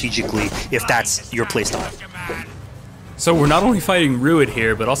more strategically if that's your playstyle. So we're not only fighting Rued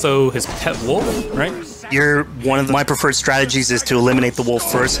here, but also his pet wolf, right? One of my preferred strategies is to eliminate the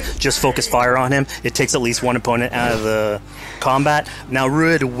wolf first, just focus fire on him. It takes at least one opponent out of the combat. Now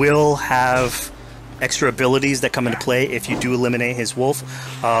Rued will have extra abilities that come into play if you do eliminate his wolf,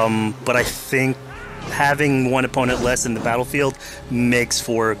 but I think having one opponent less in the battlefield makes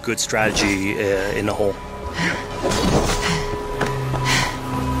for a good strategy in the whole.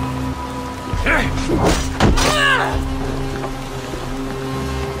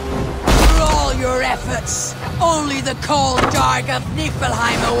 Your efforts. Only the cold dark of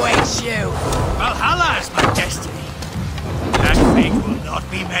Niflheim awaits you. Valhalla is my destiny. That fate will not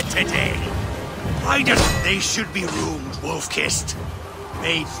be met today. Why does they should be roomed, wolf-kissed?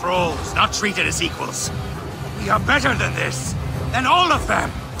 Made thralls, not treated as equals. We are better than this. Than all of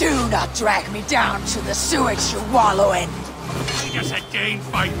them. Do not drag me down to the sewage you wallow in. Why does a Dane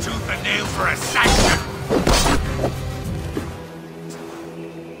fight tooth and nail for a Saxon?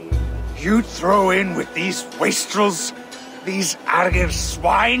 You'd throw in with these wastrels? These arrogant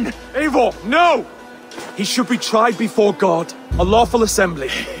swine? Eivor, no! He should be tried before God, a lawful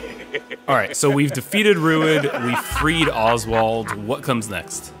assembly. Alright, so we've defeated Rued, we freed Oswald. What comes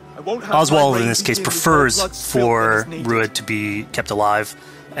next? Oswald, in this case, prefers for Rued to be kept alive,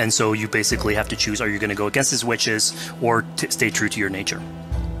 and so you basically have to choose, are you going to go against his wishes or stay true to your nature?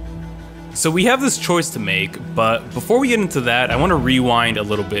 So we have this choice to make, but before we get into that, I want to rewind a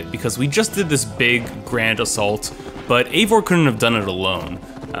little bit because we just did this big, grand assault, but Eivor couldn't have done it alone.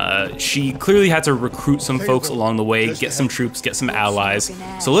 She clearly had to recruit some folks along the way, get some troops, get some allies.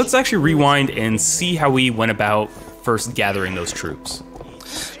 So let's actually rewind and see how we went about first gathering those troops.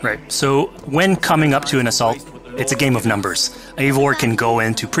 Right, so when coming up to an assault, it's a game of numbers. Eivor can go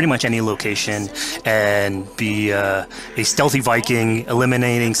into pretty much any location and be a stealthy Viking,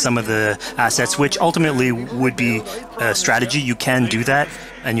 eliminating some of the assets, which ultimately would be a strategy. You can do that,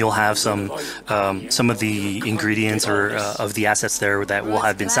 and you'll have some of the ingredients or of the assets there that will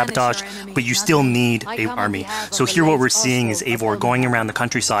have been sabotaged, but you still need an army. So here what we're seeing is Eivor going around the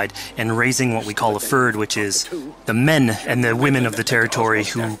countryside and raising what we call a fyrd, which is the men and the women of the territory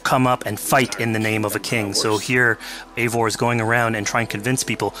who come up and fight in the name of a king. So here Eivor is going around and trying to convince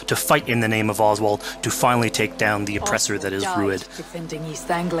people to fight in the name of Oswald to finally take down the oppressor that is Rued. Defending East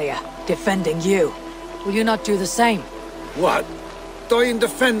Anglia, defending you. Will you not do the same? What? Die in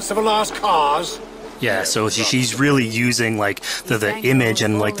defense of a lost cause? Yeah, so she's really using like the image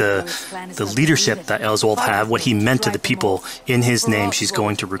and like the leadership that Oswald had, what he meant to the people in his name. She's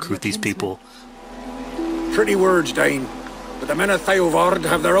going to recruit these people. Pretty words, Dane. But the men of Theovard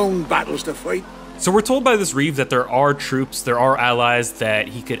have their own battles to fight. So we're told by this Reeve that there are troops, there are allies that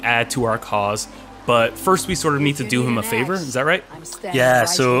he could add to our cause, but first we sort of need to do him a favor, is that right? Yeah,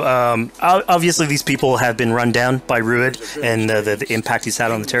 so obviously these people have been run down by Rued and the impact he's had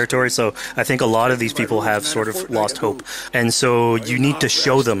on the territory, so I think a lot of these people have sort of lost hope. And so you need to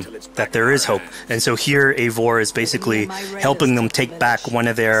show them that there is hope. And so here Eivor is basically helping them take back one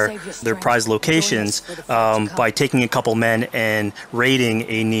of their prized locations by taking a couple men and raiding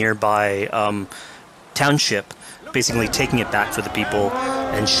a nearby township, basically taking it back for the people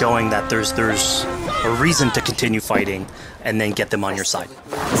and showing that there's a reason to continue fighting and then get them on your side.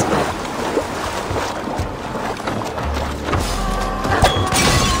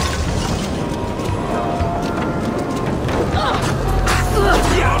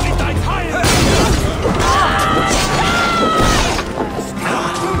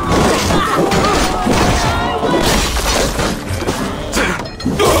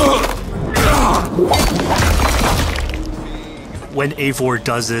 When Eivor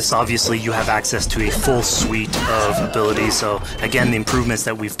does this, obviously you have access to a full suite of abilities. So again, the improvements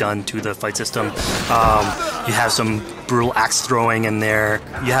that we've done to the fight system. You have some brutal axe throwing in there.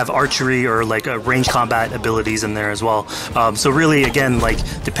 You have archery or like range combat abilities in there as well. So really, again, like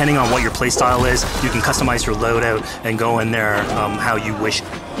depending on what your playstyle is, you can customize your loadout and go in there how you wish.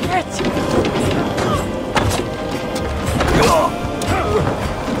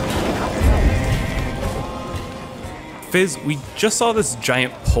 Fizz, we just saw this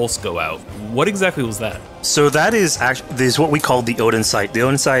giant pulse go out. What exactly was that? So that is what we call the Odin sight. The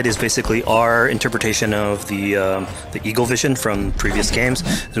Odin sight is basically our interpretation of the eagle vision from previous games,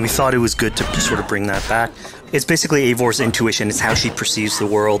 and we thought it was good to sort of bring that back. It's basically Eivor's intuition. It's how she perceives the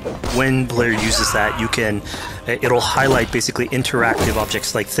world. When the player uses that, it'll highlight basically interactive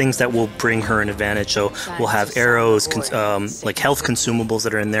objects, like things that will bring her an advantage. So we'll have arrows, like health consumables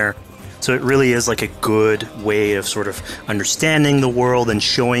that are in there. So it really is like a good way of sort of understanding the world and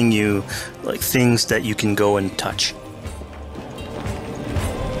showing you like things that you can go and touch.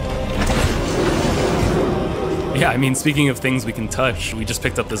 Yeah, I mean, speaking of things we can touch, we just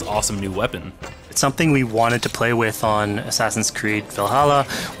picked up this awesome new weapon. It's something we wanted to play with on Assassin's Creed Valhalla,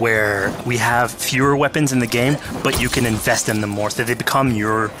 where we have fewer weapons in the game, but you can invest in them more, so they become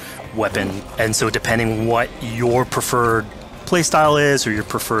your weapon. And so depending what your preferred playstyle is or your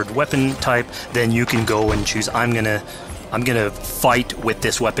preferred weapon type, then you can go and choose, I'm gonna fight with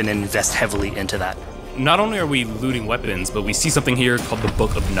this weapon and invest heavily into that. Not only are we looting weapons, but we see something here called the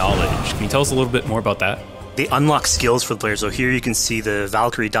Book of Knowledge. Can you tell us a little bit more about that? They unlock skills for the player. So here you can see the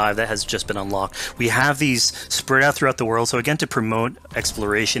Valkyrie dive that has just been unlocked. We have these spread out throughout the world, so again, to promote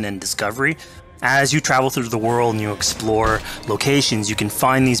exploration and discovery. As you travel through the world and you explore locations, you can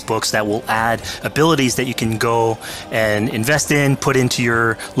find these books that will add abilities that you can go and invest in, put into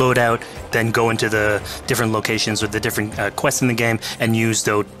your loadout, then go into the different locations or the different quests in the game and use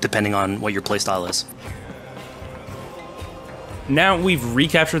those depending on what your playstyle is. Now we've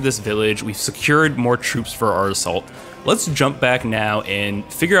recaptured this village, we've secured more troops for our assault. Let's jump back now and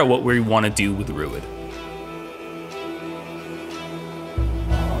figure out what we want to do with Rued.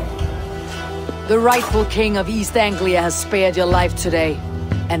 The rightful king of East Anglia has spared your life today,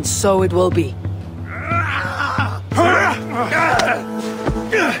 and so it will be.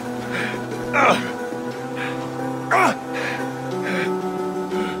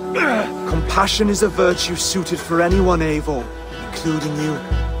 Compassion is a virtue suited for anyone, Eivor, including you.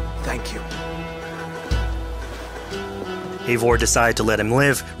 Thank you. Eivor decided to let him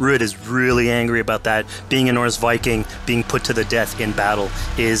live. Rued is really angry about that. Being a Norse Viking, being put to the death in battle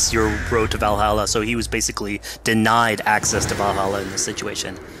is your road to Valhalla, so he was basically denied access to Valhalla in this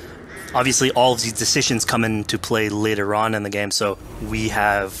situation. Obviously, all of these decisions come into play later on in the game, so we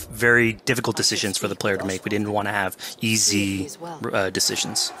have very difficult decisions for the player to make. We didn't want to have easy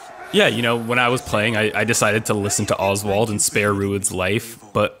decisions. Yeah, you know, when I was playing, I decided to listen to Oswald and spare Rued's life,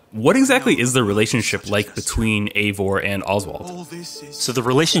 but what exactly is the relationship like between Eivor and Oswald? So the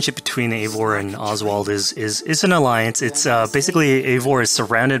relationship between Eivor and Oswald is an alliance. It's basically Eivor is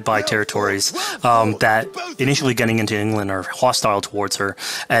surrounded by territories that initially getting into England are hostile towards her,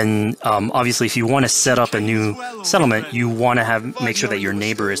 and obviously if you want to set up a new settlement, you want to make sure that your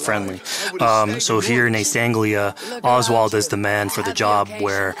neighbor is friendly. So here in East Anglia, Oswald is the man for the job,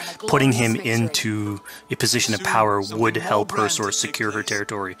 where putting him into a position of power would help her sort of secure her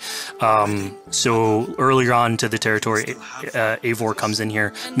territory. So earlier on to the territory, Eivor comes in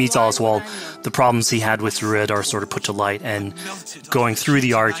here, meets Oswald. The problems he had with Rued are sort of put to light, and going through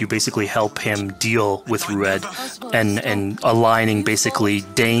the arc, you basically help him deal with Rued and aligning basically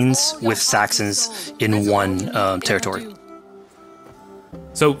Danes with Saxons in one territory.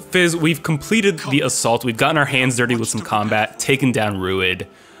 So, Fizz, we've completed the assault. We've gotten our hands dirty with some combat, taken down Rued.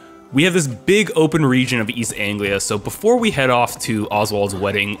 We have this big open region of East Anglia, so before we head off to Oswald's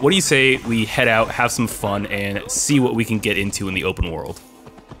wedding, what do you say we head out, have some fun, and see what we can get into in the open world?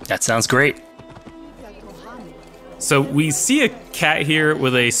 That sounds great. So we see a cat here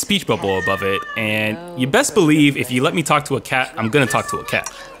with a speech bubble above it, and you best believe if you let me talk to a cat, I'm gonna talk to a cat.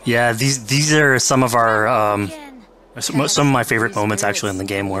 Yeah, these are some of our some of my favorite moments actually in the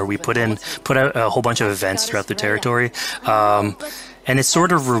game, where we put out a whole bunch of events throughout the territory. And it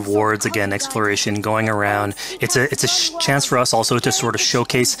sort of rewards, again, exploration, going around. It's a chance for us also to sort of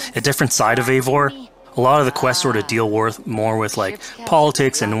showcase a different side of Eivor. A lot of the quests sort of deal more with like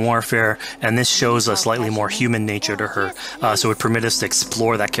politics and warfare, and this shows a slightly more human nature to her. So it permits us to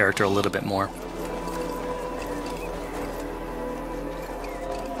explore that character a little bit more.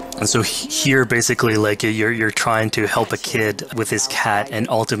 And so here, basically, like you're trying to help a kid with his cat, and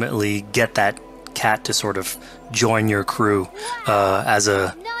ultimately get that cat to sort of join your crew as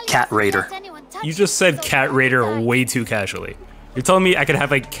a cat raider. You just said cat raider way too casually. You're telling me I could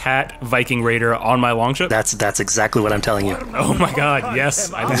have a cat Viking raider on my longship? That's exactly what I'm telling you. Oh my god,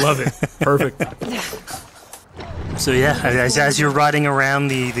 yes, I love it. Perfect. So yeah, as you're riding around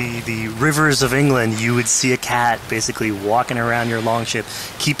the rivers of England, you would see a cat basically walking around your longship,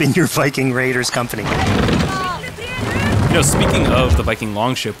 keeping your Viking raiders company. You know, speaking of the Viking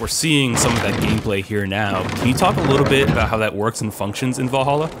longship, we're seeing some of that gameplay here now. Can you talk a little bit about how that works and functions in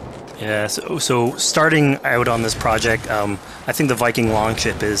Valhalla? Yeah, so starting out on this project, I think the Viking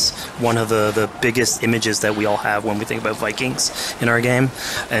longship is one of the biggest images that we all have when we think about Vikings in our game.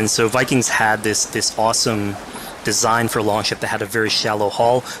 And so Vikings had this awesome design for longship that had a very shallow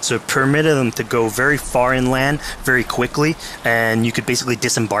hull, so it permitted them to go very far inland very quickly, and you could basically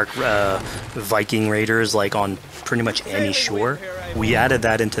disembark Viking raiders like on pretty much any shore. We added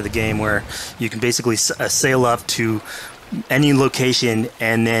that into the game where you can basically sail up to any location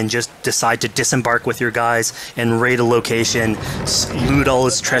and then just decide to disembark with your guys and raid a location, loot all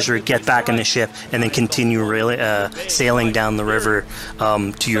its treasure, get back in the ship, and then continue sailing down the river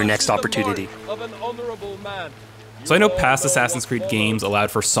to your next opportunity. So I know past Assassin's Creed games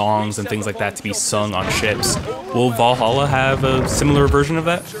allowed for songs and things like that to be sung on ships. Will Valhalla have a similar version of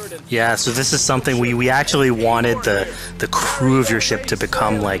that? Yeah, so this is something we actually wanted the crew of your ship to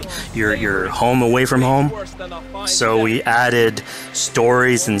become like your home away from home. So we added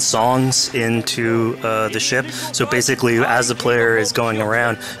stories and songs into the ship. So basically, as the player is going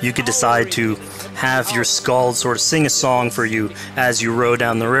around, you could decide to have your skald sort of sing a song for you as you row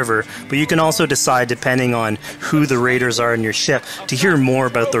down the river. But you can also decide, depending on who the raiders are in your ship, to hear more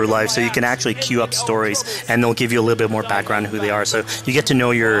about their life. So you can actually queue up stories, and they'll give you a little bit more background on who they are. So you get to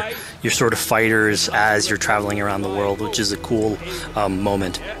know your sort of fighters as you're traveling around the world, which is a cool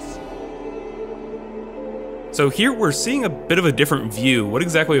moment. So here we're seeing a bit of a different view. What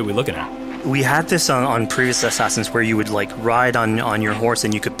exactly are we looking at? We had this on previous Assassins where you would like ride on your horse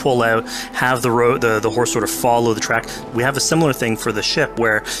and you could pull out, have the horse sort of follow the track. We have a similar thing for the ship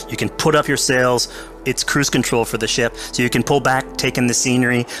where you can put up your sails. It's cruise control for the ship, so you can pull back, take in the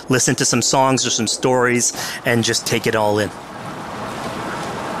scenery, listen to some songs or some stories, and just take it all in.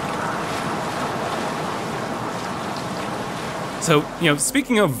 So,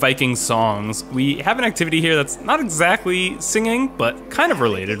 speaking of Viking songs, we have an activity here that's not exactly singing, but kind of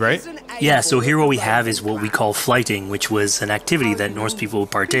related, right? Yeah, so here what we have is what we call flighting, which was an activity that Norse people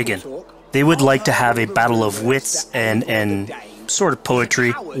would partake in. They would like to have a battle of wits and sort of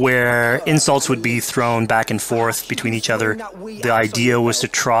poetry where insults would be thrown back and forth between each other. The idea was to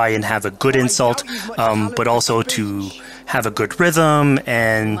try and have a good insult, but also to have a good rhythm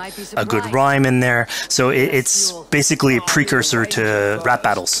and a good rhyme in there. So it's basically a precursor to rap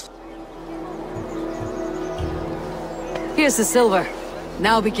battles. Here's the silver.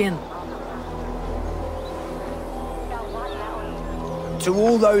 Now begin. To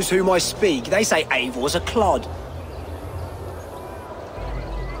all those whom I speak, they say Eivor's a clod.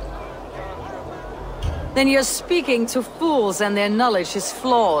 Then you're speaking to fools and their knowledge is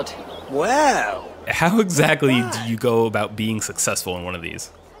flawed. Well... How exactly do you go about being successful in one of these?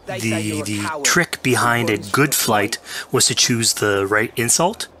 The trick behind a good flight was to choose the right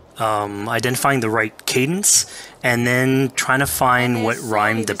insult, identifying the right cadence, and then trying to find what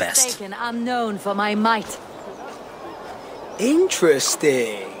rhymed the best. I'm known for my might.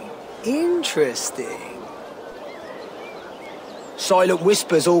 Interesting. Silent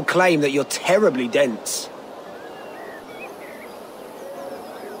whispers all claim that you're terribly dense.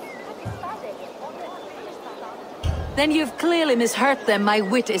 Then you've clearly misheard them. My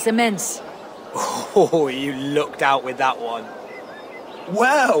wit is immense. Oh, you looked out with that one.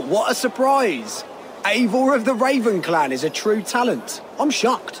 Well, what a surprise. Eivor of the Raven Clan is a true talent. I'm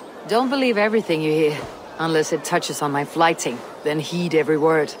shocked. Don't believe everything you hear, unless it touches on my flighting. Then heed every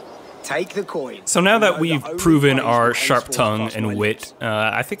word. Take the coin. So now that we've proven our sharp tongue and wit,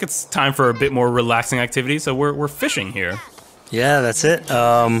 I think it's time for a bit more relaxing activity. So we're fishing here. Yeah, that's it.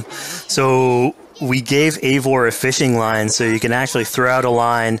 So we gave Eivor a fishing line, so you can actually throw out a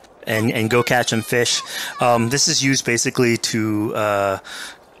line and go catch some fish. This is used basically to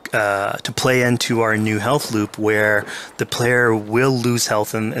play into our new health loop where the player will lose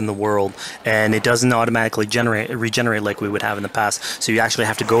health in the world, and it doesn't automatically regenerate like we would have in the past. So you actually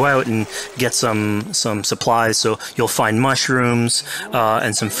have to go out and get some supplies. So you'll find mushrooms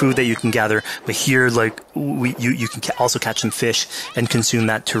and some food that you can gather. But here, like you can also catch some fish and consume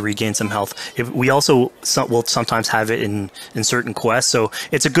that to regain some health. We also will sometimes have it in certain quests. So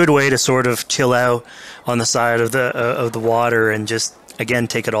it's a good way to sort of chill out on the side of the water and just, again,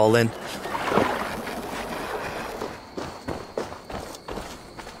 take it all in.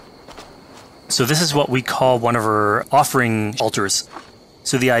 So this is what we call one of our offering altars.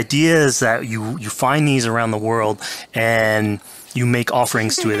 So the idea is that you find these around the world and you make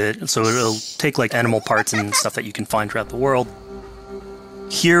offerings to it. So it'll take like animal parts and stuff that you can find throughout the world.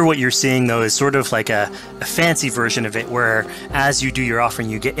 Here what you're seeing though is sort of like a fancy version of it, where as you do your offering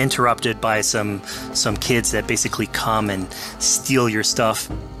you get interrupted by some kids that basically come and steal your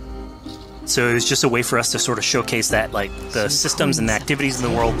stuff. So it's just a way for us to sort of showcase that like the systems and the activities in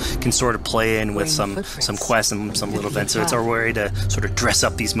the world can sort of play in with some quests and some little events. So it's our way to sort of dress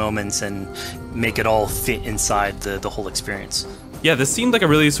up these moments and make it all fit inside the whole experience. Yeah, this seemed like a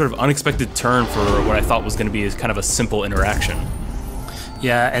really sort of unexpected turn for what I thought was going to be kind of a simple interaction.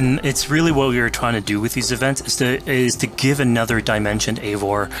 Yeah, and it's really what we were trying to do with these events is to give another dimension to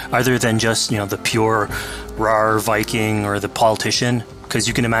Eivor, other than just, you know, the pure rar Viking or the politician. Because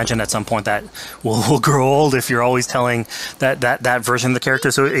you can imagine at some point that will grow old if you're always telling that version of the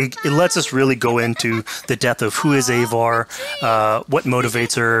character. So it lets us really go into the depth of who is Eivor, what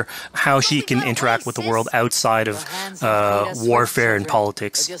motivates her, how she can interact with the world outside of warfare and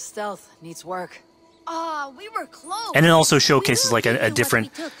politics. Your stealth needs work. We were close. And it also showcases like a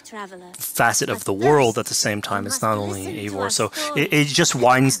different facet of the world at the same time. It's not only Eivor, so it just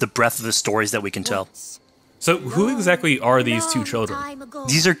widens the breadth of the stories that we can tell. So who exactly are these two children?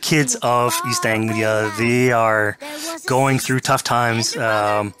 These are kids of East Anglia. They are going through tough times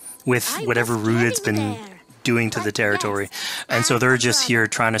with whatever Rued's been doing to the territory. And so they're just here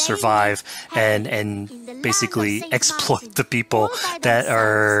trying to survive and basically exploit the people that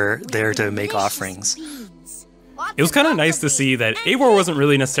are there to make offerings. It was kind of nice to see that Eivor wasn't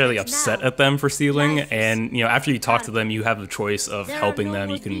really necessarily upset at them for stealing, and you know, after you talk to them, you have the choice of helping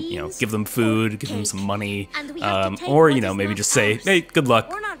them. You can, you know, give them food, give them some money, or you know, maybe just say, "Hey, good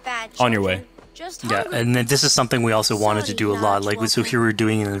luck, on your way." Yeah, and then this is something we also wanted to do a lot. Like, so here we're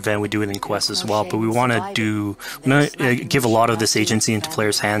doing an event, we do it in quests as well, but we want to give a lot of this agency into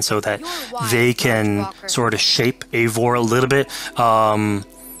players' hands so that they can sort of shape Eivor a little bit.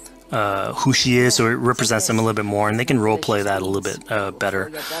 Who she is, so it represents them a little bit more, and they can roleplay that a little bit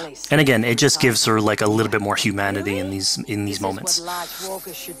better. And again, it just gives her like a little bit more humanity in these moments. This is what large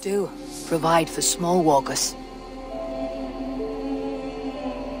walkers should do. Provide for small walkers.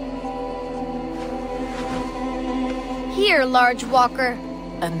 Here, large walker.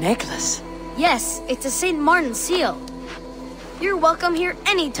 A necklace? Yes, it's a St. Martin seal. You're welcome here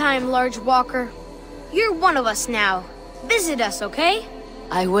anytime, large walker. You're one of us now. Visit us, okay?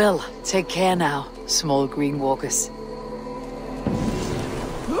 I will. Take care now, small green walkers.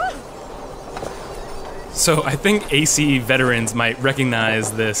 So I think AC veterans might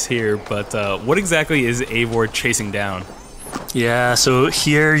recognize this here, but what exactly is Eivor chasing down? Yeah, so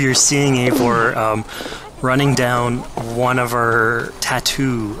here you're seeing Eivor running down one of our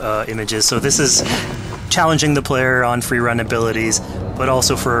tattoo images. So this is challenging the player on free run abilities, but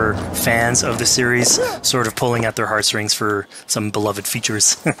also for fans of the series, sort of pulling at their heartstrings for some beloved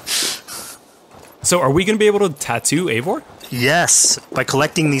features. So are we going to be able to tattoo Eivor? Yes. By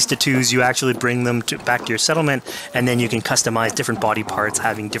collecting these tattoos, you actually bring them back to your settlement, and then you can customize different body parts,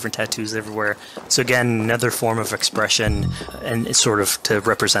 having different tattoos everywhere. So again, another form of expression, and sort of to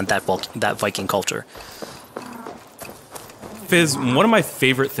represent that Viking culture. Fizz, one of my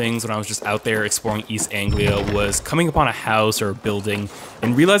favorite things when I was just out there exploring East Anglia was coming upon a house or a building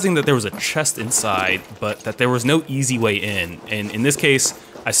and realizing that there was a chest inside, but that there was no easy way in. And in this case,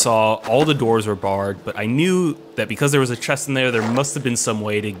 I saw all the doors were barred, but I knew that because there was a chest in there must have been some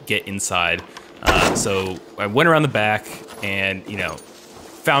way to get inside. So I went around the back and, you know,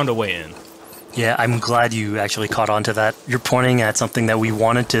 found a way in. Yeah, I'm glad you actually caught on to that. You're pointing at something that we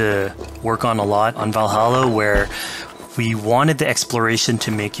wanted to work on a lot on Valhalla, where we wanted the exploration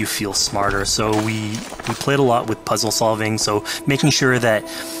to make you feel smarter. So we played a lot with puzzle solving, so making sure that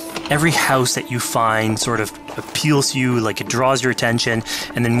every house that you find sort of appeals to you, like it draws your attention,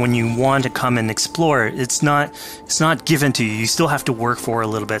 and then when you want to come and explore, it's not given to you. You still have to work for it a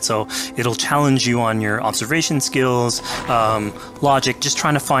little bit, so it'll challenge you on your observation skills, logic, just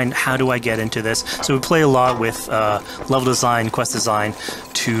trying to find how do I get into this. So we play a lot with level design, quest design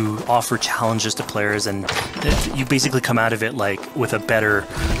to offer challenges to players, and you basically come out of it like with a better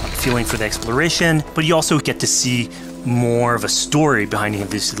feeling for the exploration, but you also get to see more of a story behind any of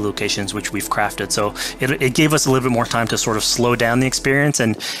these locations, which we've crafted. So it gave us a little bit more time to sort of slow down the experience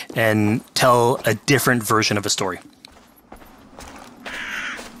and tell a different version of a story.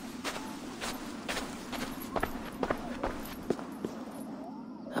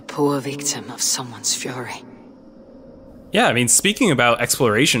 A poor victim of someone's fury. Yeah, I mean, speaking about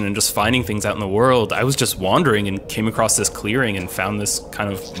exploration and just finding things out in the world, I was just wandering and came across this clearing and found this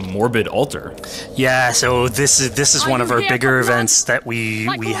kind of morbid altar. Yeah, so this is one of our bigger events that we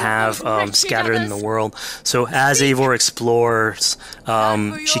have scattered in the world. So as Eivor explores,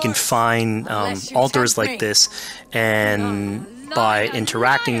 she can find altars like this, and by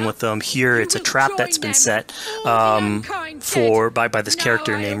interacting with them, here it's a trap that's been set by this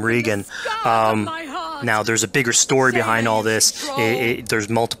character named Regan. Now, there's a bigger story behind all this. There's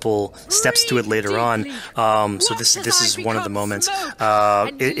multiple steps to it later on. So this is one of the moments.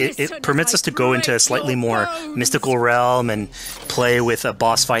 It permits us to go into a slightly more mystical realm and play with a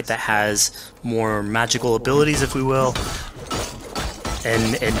boss fight that has more magical abilities, if we will.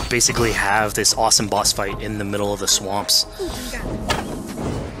 And basically have this awesome boss fight in the middle of the swamps.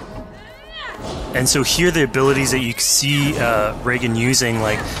 And so here the abilities that you see Regan using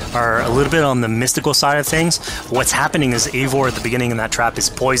are a little bit on the mystical side of things. What's happening is Eivor at the beginning in that trap is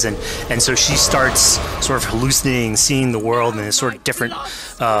poisoned, and so she starts sort of hallucinating, seeing the world in a sort of different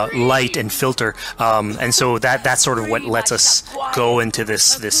light and filter. And so that's sort of what lets us go into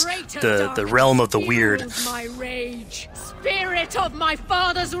the realm of the weird. My rage, spirit of my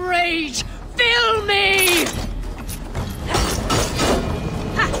father's rage, fill me!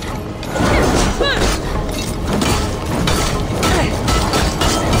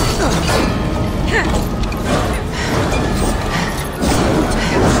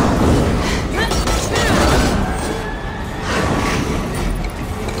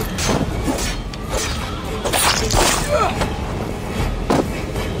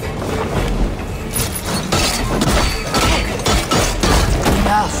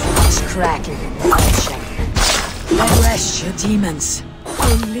 Enough is cracking and crunching. Rest your demons.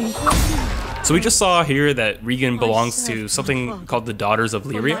 So we just saw here that Regan belongs to something called the Daughters of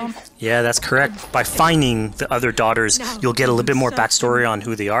Lyrion? Yeah, that's correct. By finding the other daughters, you'll get a little bit more backstory on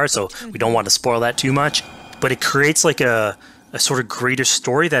who they are, so we don't want to spoil that too much. But it creates like a sort of greater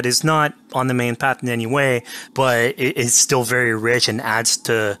story that is not on the main path in any way, but it is still very rich and adds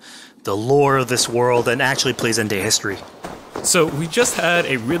to the lore of this world and actually plays into history. So we just had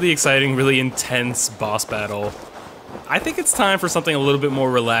a really exciting, really intense boss battle. I think it's time for something a little bit more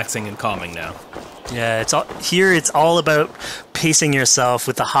relaxing and calming now. Yeah, it's all about pacing yourself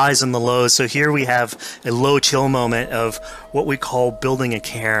with the highs and the lows. So here we have a low chill moment of what we call building a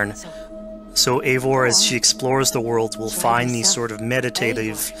cairn. So Eivor, as she explores the world, will find these sort of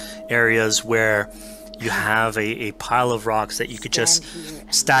meditative areas where you have a pile of rocks that you could just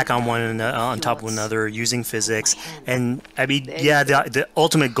stack on on top of another using physics. And I mean, yeah, the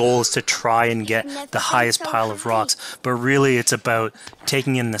ultimate goal is to try and get the highest pile of rocks, but really it's about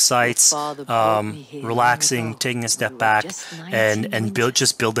taking in the sights, relaxing, taking a step back, and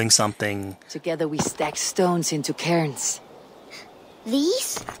just building something. Together we stack stones into cairns.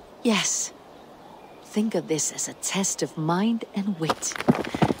 These? Yes. Think of this as a test of mind and wit.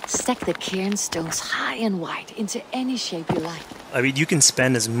 Stack the cairn stones high and wide into any shape you like. I mean, you can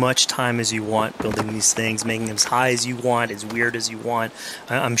spend as much time as you want building these things, making them as high as you want, as weird as you want.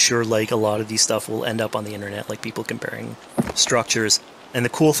 I'm sure like a lot of these stuff will end up on the internet, like people comparing structures. And the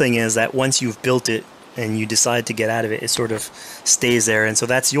cool thing is that once you've built it and you decide to get out of it, it sort of stays there. And so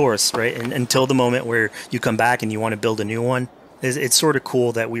that's yours, right? And until the moment where you come back and you want to build a new one. It's sort of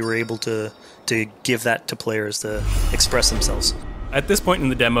cool that we were able to give that to players to express themselves. At this point in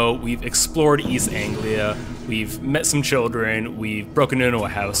the demo, we've explored East Anglia, we've met some children, we've broken into a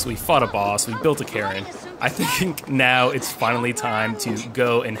house, we fought a boss, we built a cairn. I think now it's finally time to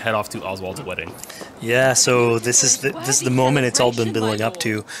go and head off to Oswald's wedding. Yeah, so this is the moment it's all been building up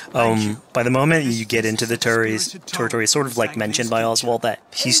to. By the moment you get into the territory, it's sort of like mentioned by Oswald that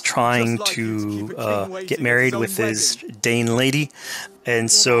he's trying to get married with his Dane lady.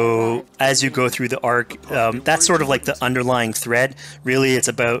 And so as you go through the arc, that's sort of like the underlying thread. Really, it's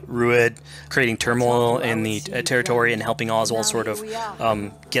about Rued creating turmoil in the territory and helping Oswald sort of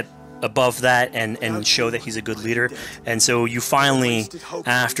get above that and show that he's a good leader. And so you finally,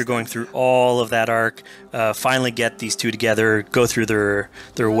 after going through all of that arc, finally get these two together, go through their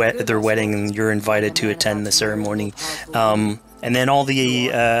wedding, and you're invited to attend the ceremony. And then all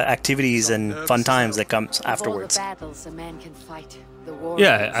the activities and fun times that comes afterwards.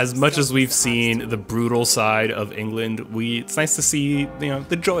 Yeah, as much as we've seen the brutal side of England, it's nice to see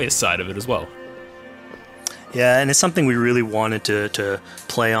the joyous side of it as well. Yeah, and it's something we really wanted to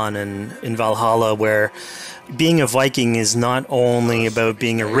play on in Valhalla, where being a Viking is not only about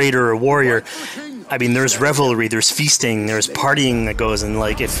being a raider or warrior. I mean, there's revelry, there's feasting, there's partying that goes, and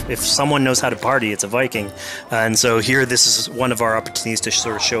like if someone knows how to party, it's a Viking. And so here, this is one of our opportunities to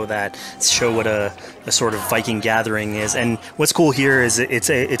sort of show what a sort of Viking gathering is. And what's cool here is it's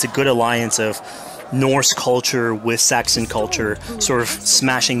a good alliance of Norse culture with Saxon culture, sort of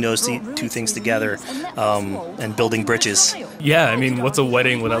smashing those two things together and building bridges. Yeah, I mean, what's a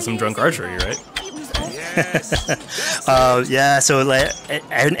wedding without some drunk archery, right? Yeah, so like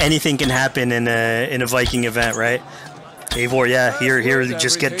anything can happen in a Viking event, right? Eivor, yeah, here,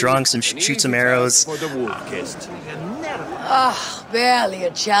 just get drunk, shoot some arrows. Barely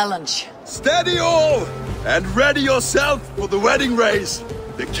a challenge. Steady all, and ready yourself for the wedding race.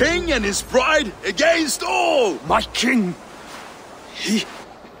 The king and his bride against all. My king, he...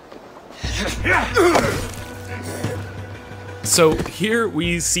 So here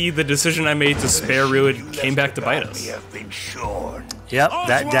we see the decision I made to spare Rued came back to bite us. Yep,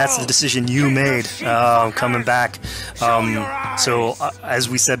 that's the decision you made, coming back. So as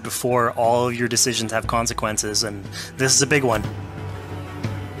we said before, all of your decisions have consequences, and this is a big one.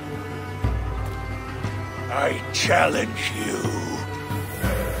 I challenge you.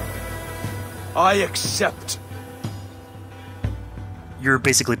 I accept. You're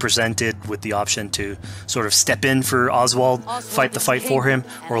basically presented with the option to sort of step in for Oswald, fight the fight for him,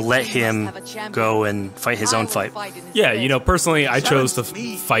 or let him go and fight his own fight. Yeah, you know, personally, I chose to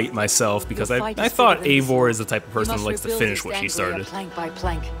fight myself because I thought Eivor is the type of person who likes to finish what she started. Plank by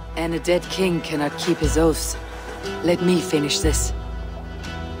plank, and a dead king cannot keep his oaths. Let me finish this.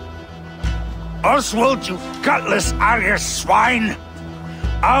 Oswald, you gutless Irish swine!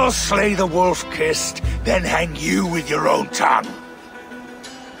 I'll slay the wolf-kissed, then hang you with your own tongue.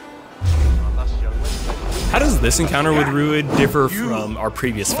 How does this encounter with Rued differ from our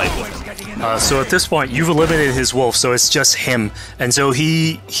previous fight with him? So at this point, you've eliminated his wolf, so it's just him. And so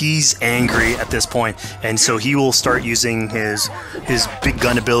he's angry at this point, and so he will start using his big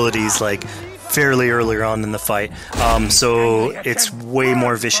gun abilities like fairly earlier on in the fight. So it's way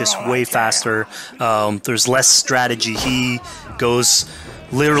more vicious, way faster. There's less strategy. He goes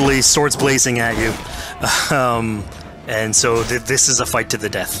literally swords blazing at you. And so this is a fight to the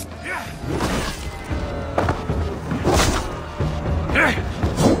death.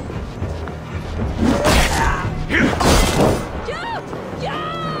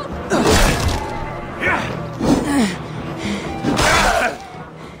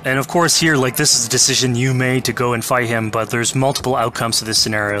 And of course here, like, this is a decision you made to go and fight him, but there's multiple outcomes to this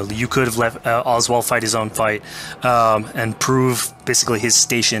scenario. You could have let Oswald fight his own fight and prove basically his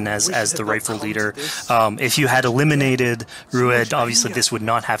station as the rightful leader. If you had eliminated Rued, obviously this would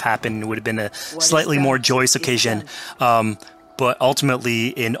not have happened. It would have been a slightly more joyous occasion. But ultimately,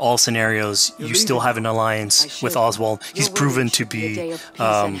 in all scenarios, you still have an alliance with Oswald. He's proven to be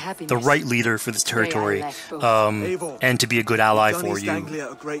the right leader for this territory and to be a good ally for you.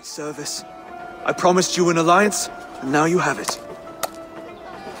 A great service. I promised you an alliance, and now you have it.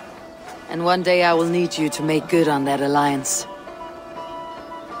 And one day I will need you to make good on that alliance.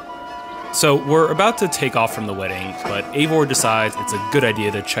 So we're about to take off from the wedding, but Eivor decides it's a good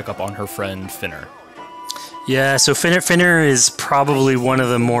idea to check up on her friend Finner. Yeah, so Finner is probably one of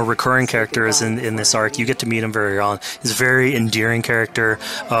the more recurring characters in this arc. You get to meet him very early on. He's a very endearing character,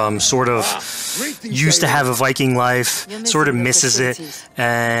 sort of used to have a Viking life, sort of misses it,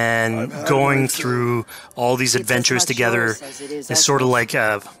 and going through all these adventures together is sort of like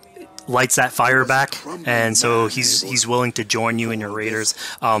lights that fire back, and so he's willing to join you in your raiders.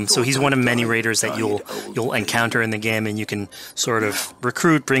 So he's one of many raiders that you'll encounter in the game, and you can sort of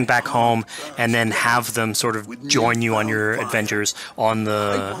recruit, bring back home, and then have them sort of join you on your adventures on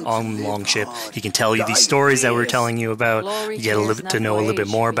the longship. He can tell you these stories that we're telling you about. You get to know a little bit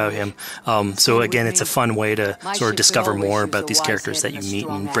more about him. So again, it's a fun way to sort of discover more about these characters that you meet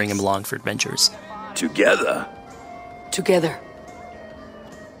and bring them along for adventures. Together.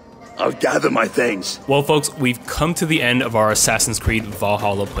 I'll gather my things. Well, folks, we've come to the end of our Assassin's Creed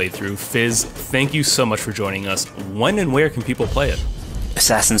Valhalla playthrough. Fizz, thank you so much for joining us. When and where can people play it?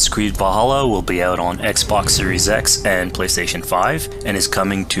 Assassin's Creed Valhalla will be out on Xbox Series X and PlayStation 5, and is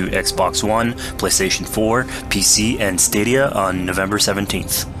coming to Xbox One, PlayStation 4, PC, and Stadia on November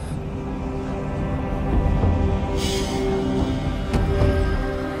 17th.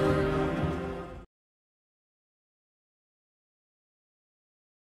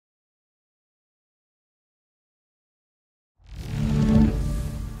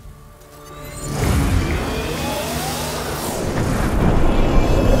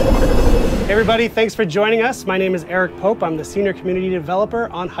 Hey everybody, thanks for joining us. My name is Eric Pope. I'm the Senior Community Developer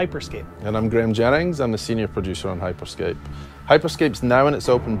on Hyperscape. And I'm Graham Jennings. I'm the Senior Producer on Hyperscape. Hyperscape's now in its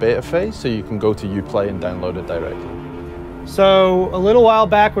open beta phase, so you can go to Uplay and download it directly. So a little while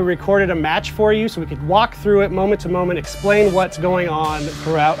back, we recorded a match for you so we could walk through it moment to moment, explain what's going on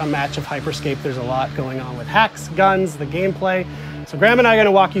throughout a match of Hyperscape. There's a lot going on with hacks, guns, the gameplay. So Graham and I are going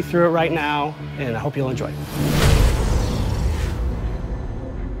to walk you through it right now, and I hope you'll enjoy it.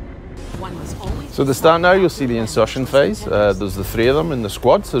 So at the start now, you'll see the insertion phase. There's the 3 of them in the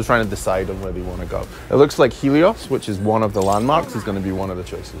squad, so they're trying to decide on where they want to go. It looks like Helios, which is one of the landmarks, is going to be one of the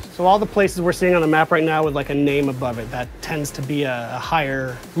choices. So all the places we're seeing on the map right now with like a name above it, that tends to be a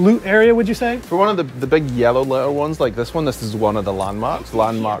higher loot area, would you say? For one of the big yellow letter ones like this one, this is one of the landmarks.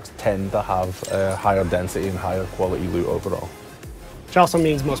 Landmarks tend to have higher density and higher quality loot overall. Which also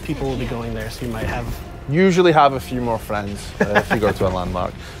means most people will be going there, so you might have... Usually have a few more friends if you go to a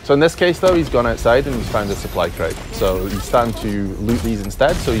landmark. So in this case though, he's gone outside and he's found a supply crate. So he's starting to loot these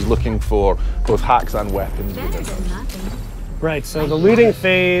instead, so he's looking for both hacks and weapons within those. Right, so the looting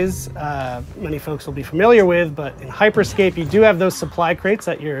phase, many folks will be familiar with, but in Hyperscape you do have those supply crates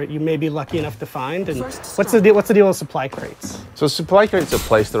that you may be lucky enough to find. And what's the deal with supply crates? So supply crates are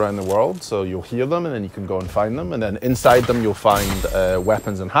placed around the world, so you'll hear them and then you can go and find them, and then inside them you'll find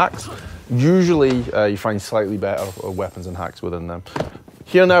weapons and hacks. Usually you find slightly better weapons and hacks within them.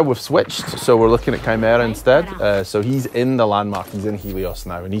 Here now we've switched, so we're looking at Chimera instead. So he's in the landmark, he's in Helios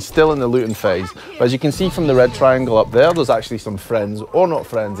now, and he's still in the looting phase. But as you can see from the red triangle up there, there's actually some friends, or not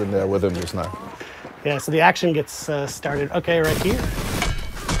friends, in there with him just now. Yeah, so the action gets started, okay, right here.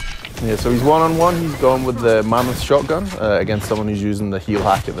 Yeah, so he's one-on-one, he's going with the Mammoth shotgun against someone who's using the heal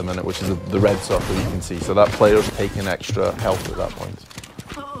hack at the minute, which is the red circle you can see. So that player's taking extra health at that point.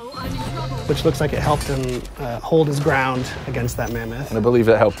 Which looks like it helped him hold his ground against that mammoth. And I believe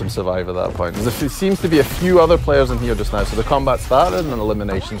it helped him survive at that point. There seems to be a few other players in here just now, so the combat started and then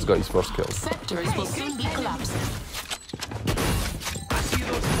eliminations got his first kill. Sectors will soon be collapsing.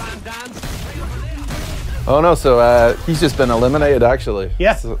 Oh no, so he's just been eliminated actually.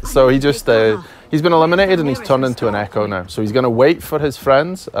 Yeah. So he just, he's been eliminated and he's turned into an echo now. So he's going to wait for his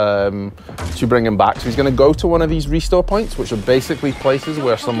friends to bring him back. So he's going to go to one of these restore points, which are basically places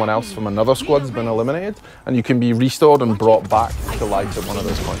where someone else from another squad's been eliminated, and you can be restored and brought back to life at one of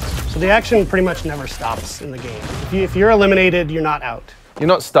those points. So the action pretty much never stops in the game. If you're eliminated, you're not out. You're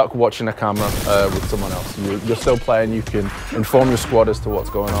not stuck watching a camera with someone else. You're still playing, you can inform your squad as to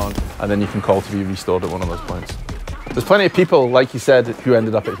what's going on, and then you can call to be restored at one of those points. There's plenty of people, like you said, who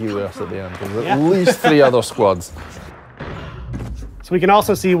ended up at Helios at the end. There's at least 3 other squads. So we can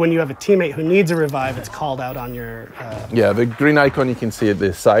also see when you have a teammate who needs a revive, it's called out on your... Yeah, the green icon you can see at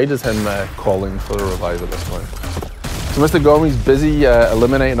the side is him calling for a revive at this point. So Mr. Gomi's busy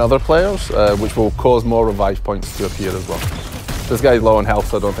eliminating other players, which will cause more revive points to appear as well. This guy's low on health,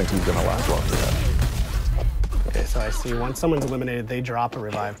 so I don't think he's going to last long for that. Okay, so I see once someone's eliminated, they drop a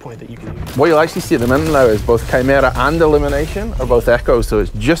revive point that you can use. What you'll actually see at the minute now is both Chimera and Elimination are both echoes, so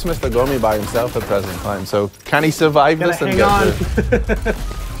it's just Mr. Gomi by himself at present time. So can he survive this and get through?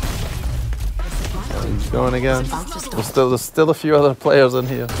 He's going again. There's still a few other players in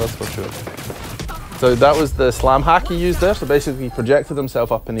here, that's for sure. So that was the slam hack he used there. So basically he projected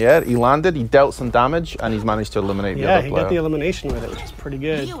himself up in the air, he landed, he dealt some damage, and he's managed to eliminate the other player. Yeah, he got the elimination with it, which is pretty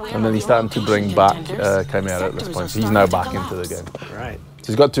good. And then he's starting to bring back Chimera at this point, so he's now back into the game. Right. So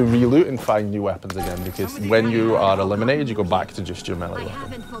he's got to reloot and find new weapons again, because when you are eliminated, you go back to just your melee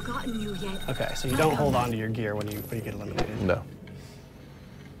weapon. Okay, so you don't hold on to your gear when you get eliminated. No.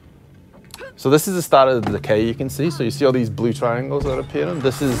 So this is the start of the decay you can see. So you see all these blue triangles that are appearing.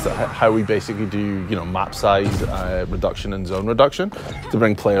 This is how we basically do, map size reduction and zone reduction to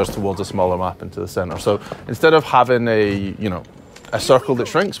bring players towards a smaller map into the center. So instead of having a circle that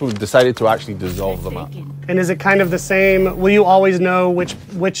shrinks, we've decided to actually dissolve the map. And is it kind of the same? Will you always know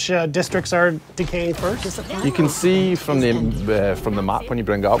which districts are decaying first? You can see from the map when you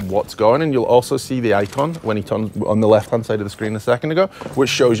bring it up what's going, and you'll also see the icon when he turns on the left-hand side of the screen a second ago, which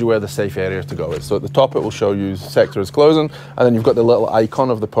shows you where the safe area to go is. So at the top it will show you sector is closing, and then you've got the little icon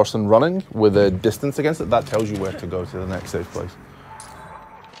of the person running with a distance against it. That tells you where to go to the next safe place.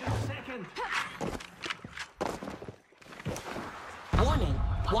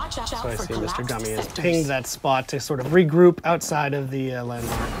 So I see Mr. Gummy has pinged that spot to sort of regroup outside of the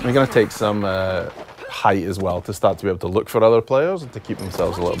landmark. They're going to take some height as well to start to be able to look for other players and to keep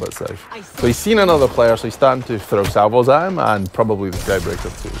themselves a little bit safe. So he's seen another player, so he's starting to throw salvos at him, and probably the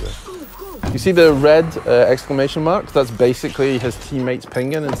skybreaker too. Yeah. You see the red exclamation mark? That's basically his teammates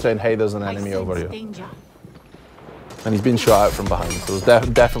pinging and saying, hey, there's an enemy over here. And he's been shot out from behind, so there's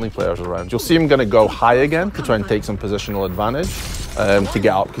definitely players around. You'll see him going to go high again to try and take some positional advantage to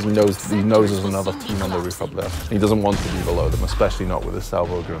get up, because he knows there's another team on the roof up there. He doesn't want to be below them, especially not with his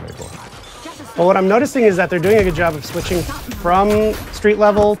salvo grenade launcher. Well, what I'm noticing is that they're doing a good job of switching from street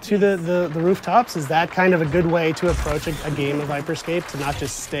level to the rooftops. Is that kind of a good way to approach a game of Hyperscape, to not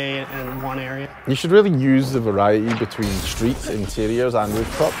just stay in one area? You should really use the variety between streets, interiors and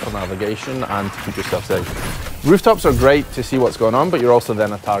rooftop for navigation and to keep yourself safe. Rooftops are great to see what's going on, but you're also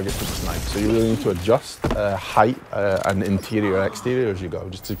then a target for the snipe. So you really need to adjust height and interior, exterior as you go,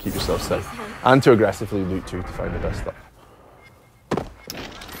 just to keep yourself safe. And to aggressively loot too, to find the best stuff.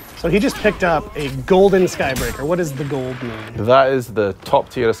 So he just picked up a golden skybreaker. What does the gold mean? That is the top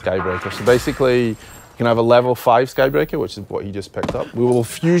tier of skybreaker. So basically, you can have a level 5 skybreaker, which is what he just picked up. We will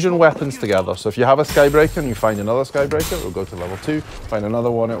fusion weapons together. So if you have a skybreaker and you find another skybreaker, it will go to level 2. Find another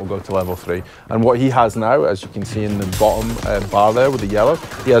one, it will go to level 3. And what he has now, as you can see in the bottom bar there with the yellow,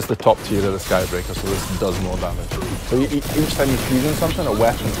 he has the top tier of the skybreaker, so this does more damage. So each time you fusion something, a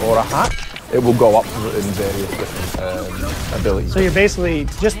weapon or a hack, it will go up in various different abilities. So you're basically,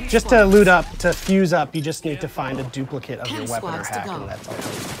 just to loot up, to fuse up, you just need to find a duplicate of your weapon or hack, and that's all.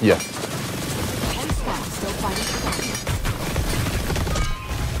 Yeah.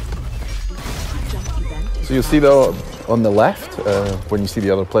 So you'll see though, on the left, when you see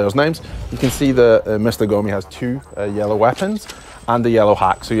the other players' names, you can see that Mr. Gomi has 2 yellow weapons and a yellow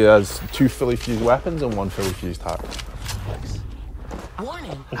hack. So he has 2 fully fused weapons and 1 fully fused hack.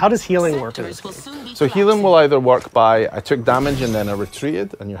 And how does healing work in this game? So healing will either work by I took damage and then I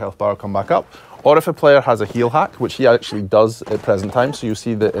retreated and your health bar will come back up, or if a player has a heal hack, which he actually does at present time, so you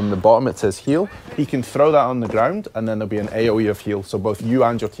see that in the bottom it says heal, he can throw that on the ground and then there'll be an AoE of heal, so both you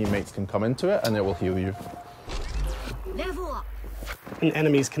and your teammates can come into it and it will heal you. And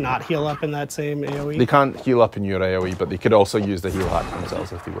enemies cannot heal up in that same AoE? They can't heal up in your AoE, but they could also use the heal hack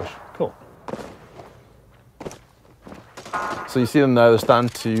themselves if they wish. Cool. So you see them now, they're starting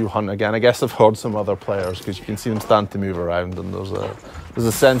to hunt again. I guess I've heard some other players, because you can see them starting to move around, and there's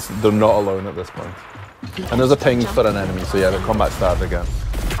a sense that they're not alone at this point. And there's a ping for an enemy, so yeah, the combat started again.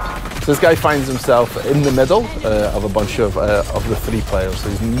 So this guy finds himself in the middle of a bunch of the 3 players, so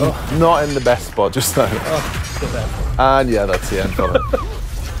he's not in the best spot just now. And yeah, that's the end for it.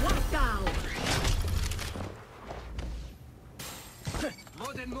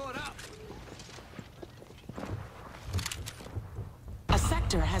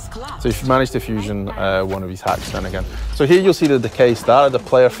 So if you manage to fusion one of his hacks then again. So here you'll see the decay started. The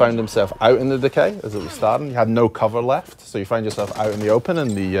player found himself out in the decay as it was starting. He had no cover left, so you find yourself out in the open,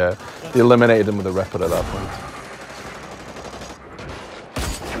 and they eliminated him with a Ripper at that point.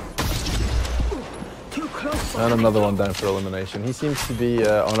 And another one down for elimination. He seems to be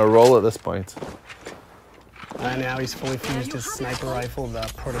on a roll at this point. And now he's fully fused his sniper rifle, the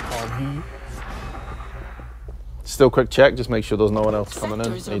Protocol V. Still quick check, just make sure there's no one else coming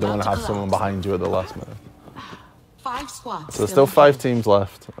in. You don't want to have someone behind you at the last minute. 5 squads. So there's still 5 teams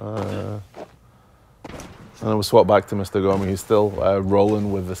left. And then we'll swap back to Mr. Gomi, who's still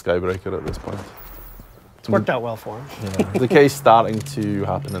rolling with the Skybreaker at this point. It's worked out well for him. Yeah. The case starting to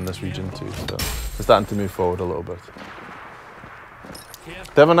happen in this region too, so they're starting to move forward a little bit.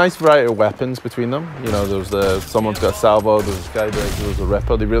 They have a nice variety of weapons between them. You know, there's someone's got a salvo, there's a skybreaker, there's a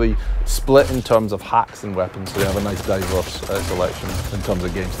ripper. They really split in terms of hacks and weapons, so they have a nice diverse selection in terms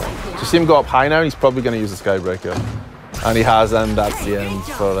of game style. So you see him go up high now, he's probably going to use the skybreaker. And he has, and that's the end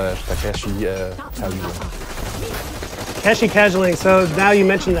for Takeshi Kazuya. Takeshi Casualing, so now you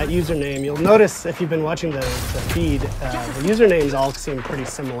mentioned that username. You'll notice if you've been watching the feed, the usernames all seem pretty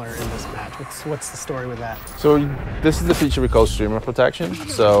similar in this match. What's the story with that? So this is the feature we call streamer protection.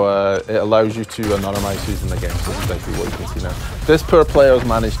 So it allows you to anonymize who's in the game. So this is basically what you can see now. This poor player has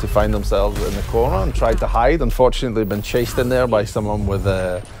managed to find themselves in the corner and tried to hide. Unfortunately, they've been chased in there by someone with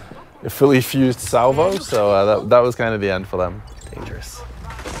a fully fused salvo. So that was kind of the end for them. Dangerous.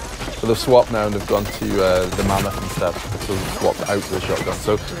 So they've swapped now and they've gone to the Mammoth instead. So they've swapped out to the shotgun.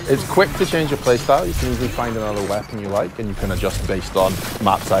 So it's quick to change your playstyle. You can easily find another weapon you like, and you can adjust based on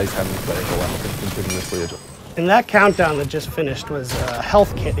map size, how many players are left, and continuously adjust. And that countdown that just finished was a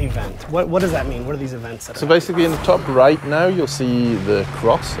health kit event. What does that mean? What are these events that So basically in the top right now, you'll see the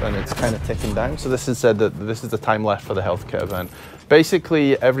cross, and it's kind of ticking down. So this is said that this is the time left for the health kit event.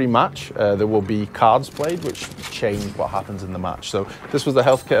 Basically, every match, there will be cards played which change what happens in the match. So this was the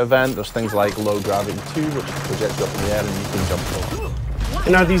health kit event. There's things like low gravity 2, which projects you up in the air and you can jump over.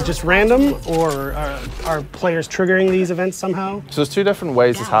 And are these just random, or are players triggering these events somehow? So there's two different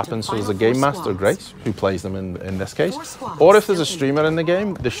ways this happens. So there's a game master, Grace, who plays them in this case. Or if there's a streamer in the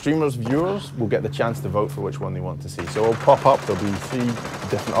game, the streamer's viewers will get the chance to vote for which one they want to see. So it'll pop up, there'll be 3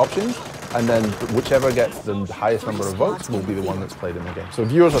 different options, and then whichever gets the highest number of votes will be the one that's played in the game. So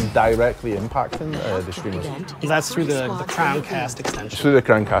viewers are directly impacting the streamers. That's through the Crowncast extension. Through the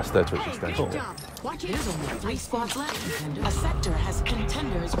Crowncast Twitch extension. Cool. There's only 3 squads left, contender. A sector has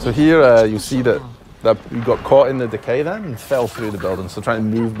contenders. So here you see that you got caught in the decay then and fell through the building, so trying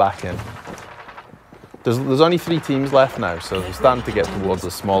to move back in. There's only 3 teams left now, so we're starting to get towards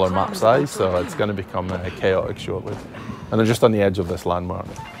a smaller map size, so it's going to become chaotic shortly. And they're just on the edge of this landmark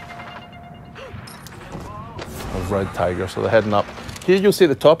of Red Tiger, so they're heading up. Here you'll see at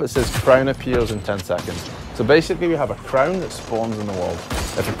the top it says crown appears in 10 seconds. So basically we have a crown that spawns in the wall.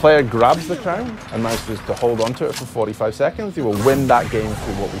 If a player grabs the crown and manages to hold onto it for 45 seconds, they will win that game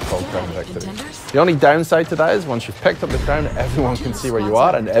through what we call crown victory. The only downside to that is once you've picked up the crown, everyone can see where you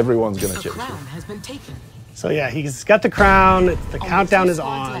are and everyone's going to chase you. So yeah, he's got the crown, the countdown is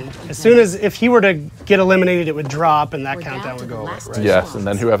on. As soon as, if he were to get eliminated, it would drop and that countdown would go away, right? Yes, and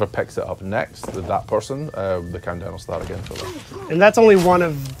then whoever picks it up next, that person, the countdown will start again for them. And that's only one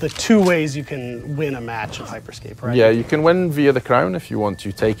of the 2 ways you can win a match of Hyperscape, right? Yeah, you can win via the crown if you want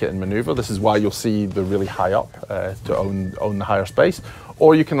to take it and maneuver. This is why you'll see the really high up to own the higher space,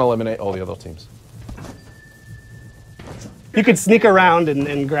 or you can eliminate all the other teams. You could sneak around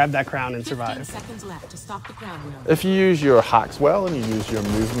and grab that crown and survive. Seconds left to stop the crown. If you use your hacks well and you use your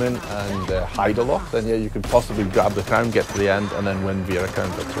movement and hide a lot, then yeah, you could possibly grab the crown, get to the end, and then win via a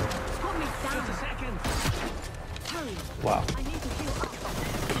crown victory. Wow.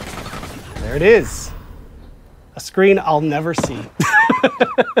 There it is. A screen I'll never see.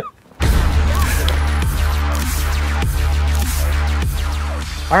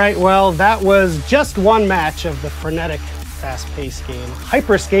 All right, well, that was just one match of the frenetic, fast-paced game,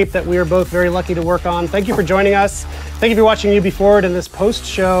 Hyperscape, that we are both very lucky to work on. Thank you for joining us. Thank you for watching Ubisoft Forward in this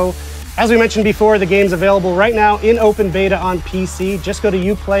post-show. As we mentioned before, the game's available right now in open beta on PC. Just go to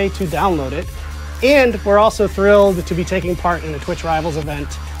Uplay to download it. And we're also thrilled to be taking part in a Twitch Rivals event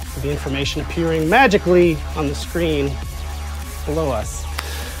with the information appearing magically on the screen below us.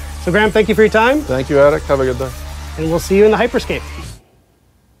 So Graham, thank you for your time. Thank you, Eric. Have a good day. And we'll see you in the Hyperscape.